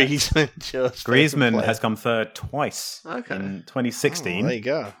is Griezmann has come third twice. Okay. In 2016 there you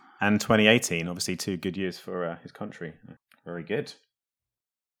go. and 2018. Obviously 2 good years for his country. Very good.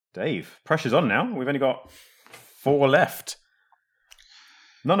 Dave, pressure's on now. We've only got 4 left.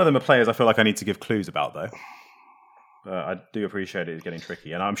 None of them are players I feel like I need to give clues about, though. I do appreciate it is getting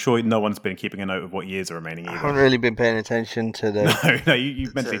tricky, and I'm sure no one's been keeping a note of what years are remaining I either. haven't really been paying attention to the. No,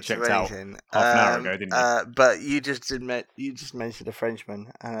 you mentally checked out half anything. an hour ago, didn't you? But you just mentioned a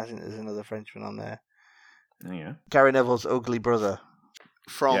Frenchman, and I think there's another Frenchman on there. Oh, yeah. Gary Neville's ugly brother,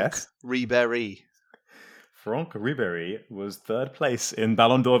 Franck Yes. Ribéry. Franck Ribéry was third place in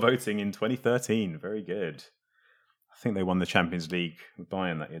Ballon d'Or voting in 2013. Very good. I think they won the Champions League with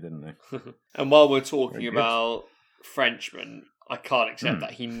Bayern that year, didn't they? And while we're talking Very good. about Frenchmen, I can't accept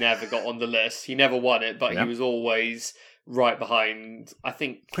that he never got on the list. He never won it, but Yeah. he was always right behind. I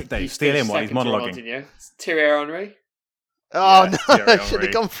think. Quick, Dave, he steal finished him while he's second to monologuing. Ronaldinho. Thierry Henry. Oh, Yeah, no, Thierry I should Henry.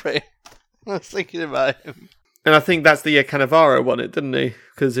 have gone for it. I was thinking about him. And I think that's the year Cannavaro won it, didn't he?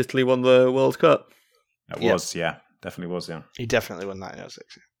 Because Italy won the World Cup. That Yeah. was, yeah. Definitely was, yeah. He definitely won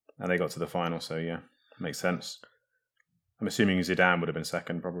 1906. And they got to the final, so yeah, makes sense. I'm assuming Zidane would have been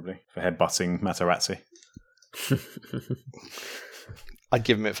second, probably, for headbutting Materazzi. I'd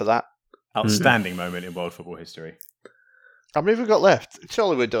give him it for that. Outstanding moment in world football history. How many have we got left?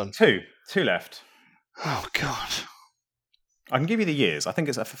 Surely we're done. Two left. Oh, God. I can give you the years. I think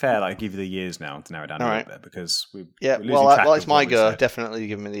it's fair that I give you the years now to narrow it down a little bit, because we're losing track it's of my what we go. said. Definitely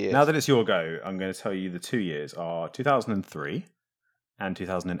give me the years. Now that it's your go, I'm going to tell you the 2 years are 2003 and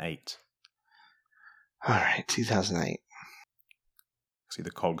 2008. All right, 2008. See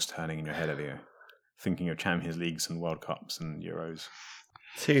the cogs turning in your head, Elio. Thinking of Champions Leagues and World Cups and Euros.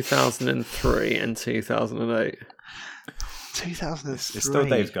 2003 and 2008. 2003. It's still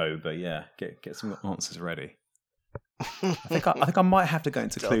Dave's go, but yeah, get some answers ready. I think I might have to go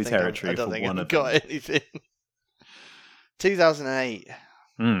into clue territory for one of them. Got anything. 2008.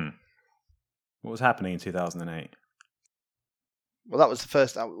 What was happening in 2008? Well, that was the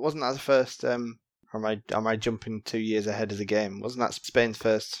first. Wasn't that the first? Am I jumping 2 years ahead of the game? Wasn't that Spain's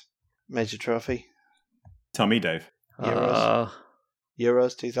first major trophy? Tell me, Dave.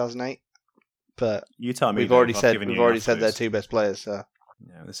 Euros 2008. But you tell me. We've already said their two best players. So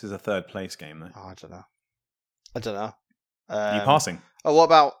yeah, this is a third place game, though. I don't know. Are you passing? Oh, what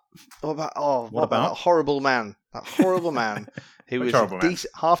about that horrible man? That horrible man who was a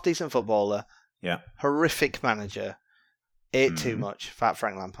half decent footballer. Yeah. Horrific manager. Ate too much. Fat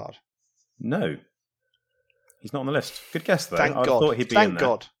Frank Lampard. No. He's not on the list. Good guess, though. Thank God. Thought he'd be Thank in there.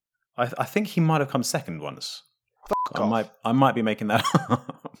 God. I think he might have come second once. Fuck off. I might be making that up.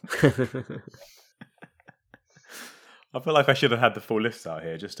 I feel like I should have had the full list out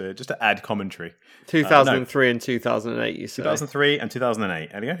here just to add commentary. 2003 and 2008, you said. 2003 and 2008.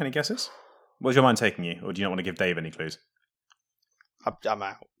 Elio, any guesses? Where's your mind taking you? Or do you not want to give Dave any clues? I'm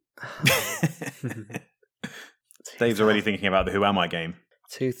out. Dave's already thinking about the Who Am I game.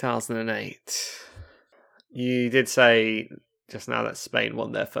 2008. You did say just now that Spain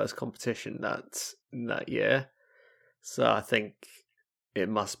won their first competition that year. So I think it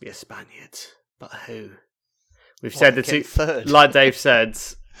must be a Spaniard. But who? We've said the two. Third. Like Dave said,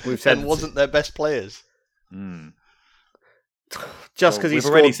 we've said and wasn't their best players. Just because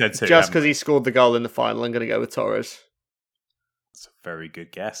he scored the goal in the final, I'm going to go with Torres. That's a very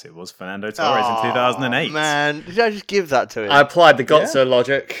good guess. It was Fernando Torres in 2008. Man, did I just give that to him? I applied the Gotzo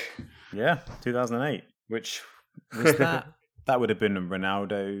logic. Yeah, 2008. Which was that? That would have been a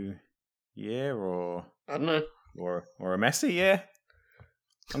Ronaldo year, or I don't know, or a Messi year.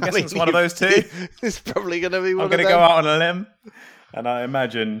 I'm guessing it's one of those two. It's probably going to be one of them. I'm going to go out on a limb, and I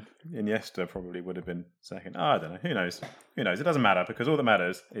imagine Iniesta probably would have been second. Oh, I don't know. Who knows? It doesn't matter, because all that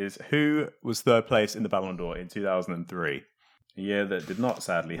matters is who was third place in the Ballon d'Or in 2003. A year that did not,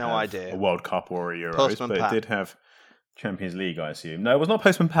 sadly, have a World Cup or a Euros, but it did have Champions League, I assume. No, it was not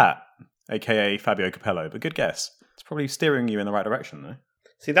Postman Pat, a.k.a. Fabio Capello, but good guess. It's probably steering you in the right direction, though.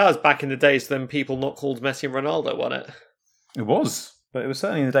 See, that was back in the days when people not called Messi and Ronaldo won it. It was. But it was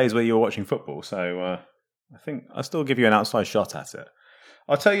certainly in the days where you were watching football, so I think I'll still give you an outside shot at it.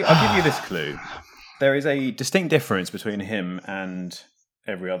 I'll give you this clue. There is a distinct difference between him and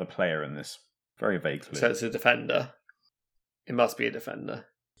every other player in this. Very vague clue. So it's a defender. It must be a defender.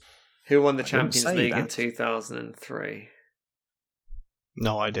 Who won the Champions League in 2003?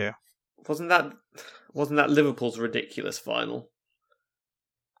 No idea. Wasn't that Liverpool's ridiculous final?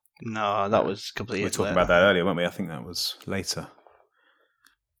 No, that was completely. We were talking about that earlier, weren't we? I think that was later.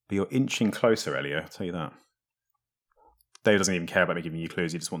 But you're inching closer, Elio, I'll tell you that. Dave doesn't even care about me giving you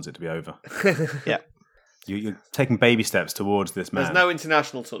clues, he just wants it to be over. Yeah. You're taking baby steps towards this man. There's no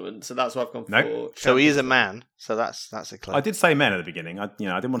international tournament, so that's what I've gone for. Nope. So he is a man, so that's a clue. I did say men at the beginning. I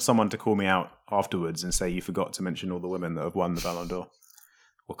didn't want someone to call me out afterwards and say you forgot to mention all the women that have won the Ballon d'Or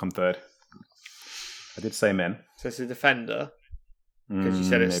or come third. I did say men. So it's a defender, because you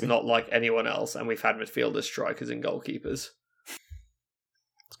said it's maybe not like anyone else, and we've had midfielders, strikers, and goalkeepers.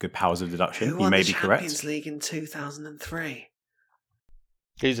 It's good powers of deduction. Who won may the be correct. Champions League in 2003?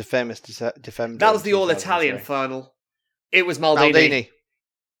 Who's a famous defender? That was the all-Italian final. It was Maldini.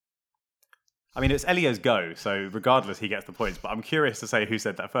 I mean, it's Elio's go, so regardless, he gets the points. But I'm curious to say who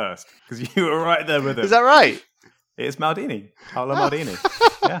said that first, because you were right there with him. Is that right? It's Maldini. Paolo Maldini.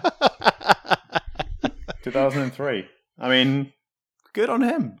 Yeah. 2003. I mean, good on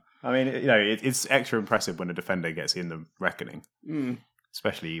him. I mean, it's extra impressive when a defender gets in the reckoning,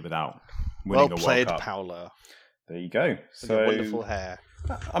 especially without winning a World Cup. Well played, Paolo. There you go. So wonderful hair.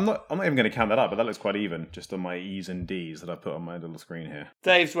 I'm not even going to count that up, but that looks quite even, just on my E's and D's that I put on my little screen here.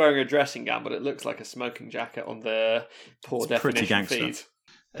 Dave's wearing a dressing gown, but it looks like a smoking jacket on the poor definition feed.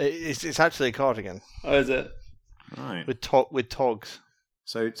 It's actually a cardigan. Oh, is it? Right. With togs.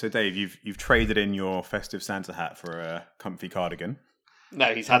 So Dave, you've traded in your festive Santa hat for a comfy cardigan. No,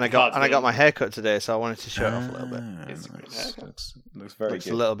 he's had And I got my hair cut today, so I wanted to show it off a little bit. It's a great haircut. Looks very It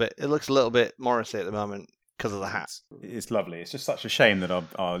good. looks a little bit Morrissey at the moment because of the hat. It's lovely. It's just such a shame that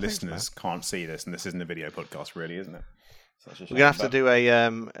our listeners can't see this, and this isn't a video podcast, really, isn't it? Such a shame. We're gonna have to do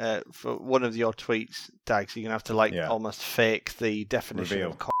a for one of your tweets, Dags. You're gonna have to almost fake the definition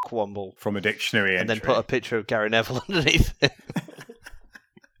Reveal. of cockwomble from a dictionary and entry. then put a picture of Gary Neville underneath it.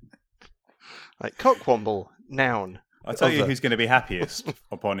 Like cockwomble, noun. I tell you who's going to be happiest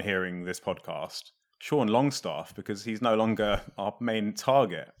upon hearing this podcast. Sean Longstaff, because he's no longer our main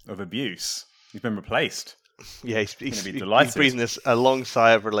target of abuse. He's been replaced. Yeah, he's be delighted. He's breathing this a long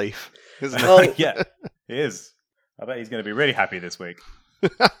sigh of relief, isn't he? Oh, Yeah, he is. I bet he's going to be really happy this week.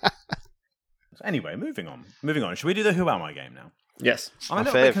 Anyway, moving on. Should we do the Who Am I game now? yes. I'm a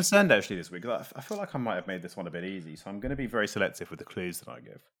little bit concerned actually this week. I feel like I might have made this one a bit easy, so I'm going to be very selective with the clues that I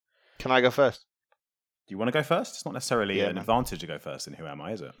give. Can I go first? Do you want to go first? It's not necessarily an man. advantage to go first in Who Am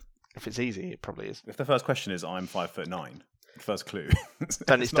I, is it? If it's easy, it probably is. If the first question is I'm 5'9", the first clue.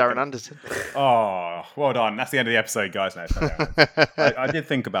 Then it's Darren Anderson. Oh, well done. That's the end of the episode, guys. No, I did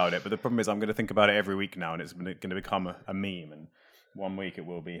think about it, but the problem is I'm going to think about it every week now, and it's going to become a meme. And one week it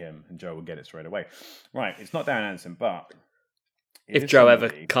will be him, and Joe will get it straight away. Right, it's not Darren Anderson, but If Joe ever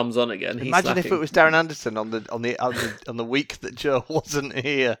comes on again, he's Imagine if slacking. it was Darren Anderson on the week that Joe wasn't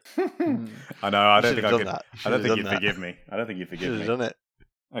here. I know. I don't think Should've I done could. that. I don't Should've think you'd done that. forgive me. I don't think you'd forgive Should me. have done it.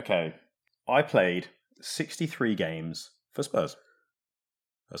 Okay, I played 63 games for Spurs.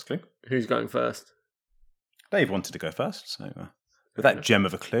 First clue. Who's going first? Dave wanted to go first, so with that gem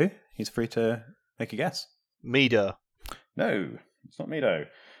of a clue, he's free to make a guess. Mido. No, it's not Mido.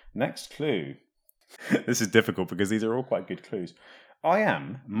 Next clue. This is difficult because these are all quite good clues. I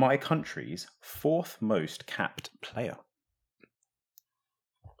am my country's fourth most capped player.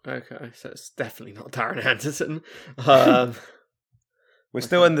 Okay, so it's definitely not Darren Anderson. We're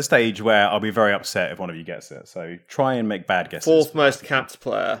still in the stage where I'll be very upset if one of you gets it, so try and make bad guesses. Fourth most capped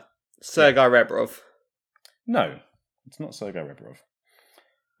player, Sergei Rebrov. No, it's not Sergei Rebrov.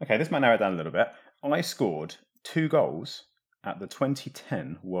 Okay, this might narrow it down a little bit. I scored 2 goals at the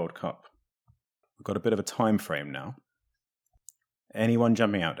 2010 World Cup. We've got a bit of a time frame now. Anyone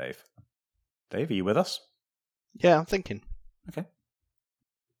jumping out, Dave? Dave, are you with us? Yeah, I'm thinking. Okay.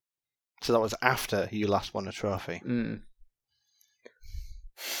 So that was after you last won a trophy. Mm.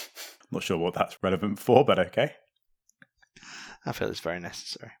 Not sure what that's relevant for, but okay. I feel it's very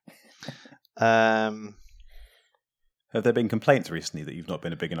necessary. I've Have there been complaints recently that you've not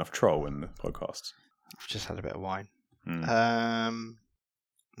been a big enough troll in the podcasts? just had a bit of wine. Mm.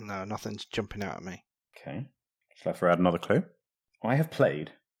 No, nothing's jumping out at me. Okay. Shall I throw out another clue? I have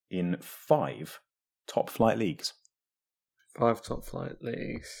played in 5 top flight leagues. 5 top flight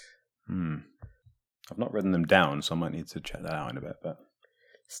leagues. I've not written them down, so I might need to check that out in a bit. But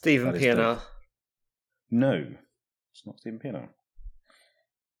Stephen That is Pienaar. no, it's not Stephen Pienaar.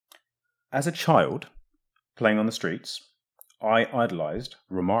 As a child, playing on the streets, I idolised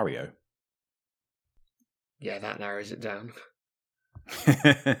Romario. Yeah, that narrows it down.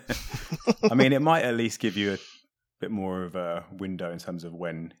 I mean, it might at least give you a bit more of a window in terms of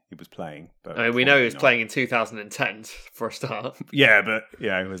when he was playing. But I mean, we know he was not. playing in 2010 for a start. Yeah, but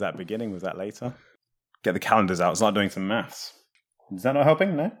was that beginning? Was that later? Get the calendars out. Start doing some maths. Is that not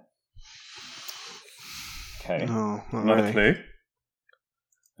helping? No. Okay. No, not Another really. clue.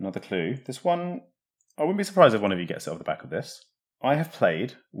 Another clue. This one, I wouldn't be surprised if one of you gets it off the back of this. I have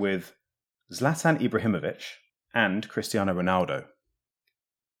played with Zlatan Ibrahimovic and Cristiano Ronaldo.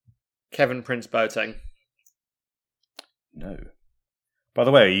 Kevin Prince Boateng. No. By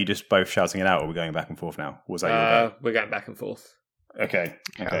the way, are you just both shouting it out, or are we going back and forth now? Or was that your go? We're going back and forth. Okay.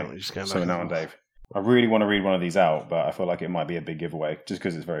 Yeah, we're just going So back now and on forth. Dave. I really want to read one of these out, but I feel like it might be a big giveaway, just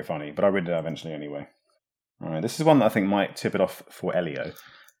because it's very funny. But I'll read it out eventually anyway. All right, this is one that I think might tip it off for Elio.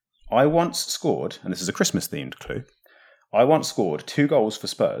 I once scored, and this is a Christmas-themed clue, I once scored 2 goals for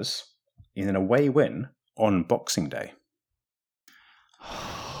Spurs in an away win on Boxing Day.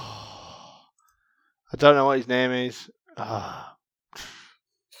 I don't know what his name is. You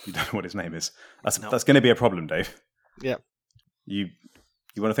don't know what his name is. That's going to be a problem, Dave. Yep. You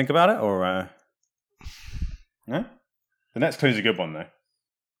want to think about it, or no? The next clue is a good one, though.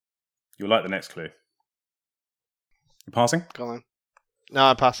 You'll like the next clue. You passing? Go on. No,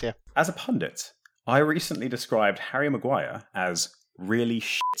 I pass you. As a pundit, I recently described Harry Maguire as really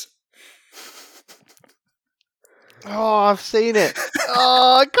shit. Oh, I've seen it.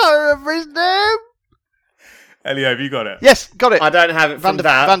 Oh, I can't remember his name. Elio, have you got it? Yes, got it. I don't have it from Van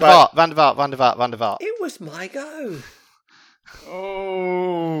that. der but Vaart. It was my go.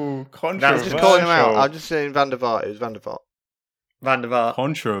 Oh, That's controversial. Just calling him out. I'm just saying Van der Vaart. It was Van der Vaart. Van der Vaart.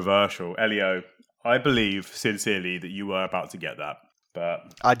 Controversial. Elio, I believe sincerely that you were about to get that.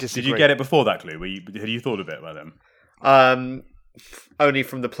 But I disagree. did you get it before that clue? Had you thought of it by then? Only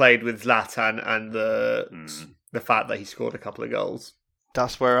from the played with Zlatan and the fact that he scored a couple of goals.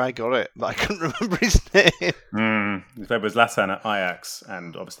 That's where I got it, but I couldn't remember his name. There was Zlatan at Ajax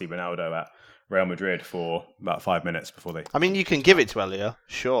and obviously Ronaldo at Real Madrid for about 5 minutes before they... I mean, you can give it to Elio,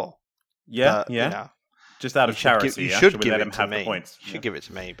 sure. Yeah, but, yeah. You know, Just out of charity, you yeah? should Should we give let it him to have me. the points? You should give it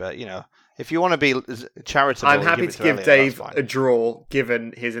to me, but, you know, if you want to be charitable... I'm happy give to it give Elio, Dave that's fine. a draw,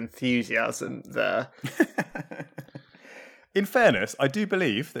 given his enthusiasm there. In fairness, I do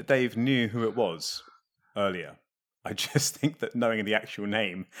believe that Dave knew who it was earlier. I just think that knowing the actual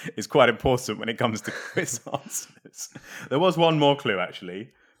name is quite important when it comes to quiz answers. There was one more clue, actually,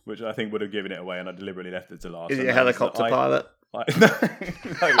 which I think would have given it away, and I deliberately left it to last. Is he And a that was helicopter that pilot? No,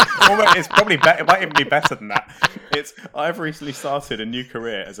 it's probably better. It might even be better than that. I've recently started a new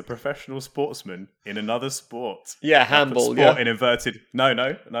career as a professional sportsman in another sport. Yeah, I put handball. sport in inverted. No. I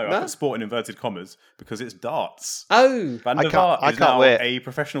No? put sport in inverted commas because it's darts. Oh, Van I der can't- Vaart I is can't now wait. a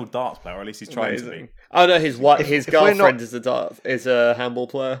professional darts player, or at least he's trying to be. amazing. Oh no, his if we're girlfriend not- is a handball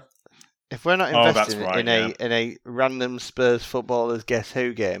player. If we're not Oh, that's investing right, in a random Spurs footballers Guess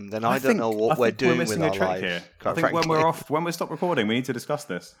Who game, then I don't think- know what I we're think doing missing with a our trick lives. here. quite I think when frankly. when we stop recording, we need to discuss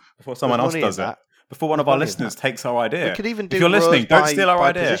this before someone There's else money in does it. that. Before one of There's our money in listeners that. takes our idea. We could even do if you're rows listening, by, don't steal our by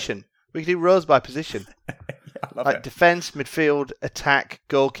idea. position. We could do rows by position. I love Like it. defence, midfield, attack,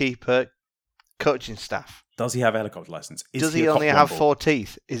 goalkeeper, coaching staff. Does he have a helicopter license? Does he only have 4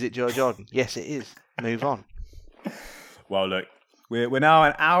 teeth? Is it Joe Jordan? Yes, it is. Move on. Well, look, we're now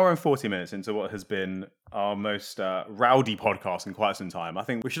an hour and 40 minutes into what has been our most rowdy podcast in quite some time. I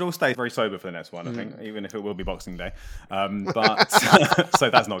think we should all stay very sober for the next one, I think, even if it will be Boxing Day. But so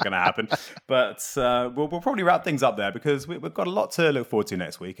that's not going to happen. But we'll probably wrap things up there because we've got a lot to look forward to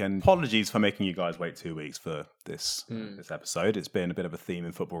next week. And apologies for making you guys wait 2 weeks for this episode. It's been a bit of a theme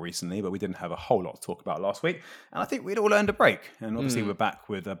in football recently, but we didn't have a whole lot to talk about last week. And I think we'd all earned a break. And obviously we're back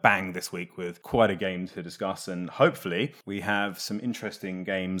with a bang this week with quite a game to discuss. And hopefully we have some interesting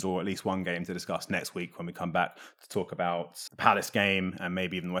games, or at least one game to discuss next week when we come back to talk about the Palace game and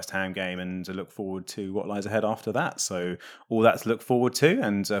maybe even the West Ham game, and to look forward to what lies ahead after that. So all that to look forward to.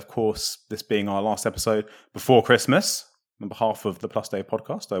 And of course, this being our last episode before Christmas, on behalf of the Plus Day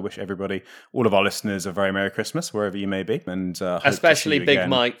podcast, I wish everybody, all of our listeners, a very Merry Christmas, wherever you may be. And hope Especially to see you Big again.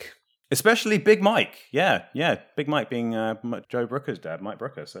 Mike. Especially Big Mike. Yeah. Big Mike being Joe Brooker's dad, Mike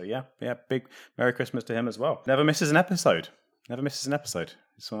Brooker. So yeah, big Merry Christmas to him as well. Never misses an episode.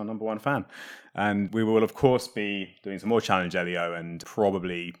 He's our number one fan. And we will, of course, be doing some more Challenge Elio and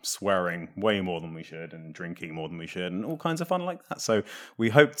probably swearing way more than we should and drinking more than we should and all kinds of fun like that. So we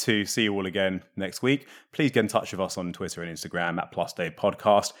hope to see you all again next week. Please get in touch with us on Twitter and Instagram at Plus Day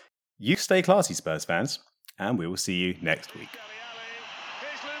Podcast. You stay classy, Spurs fans, and we will see you next week.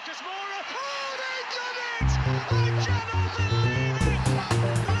 Here's Lucas Moura. Oh, they've done it! I cannot believe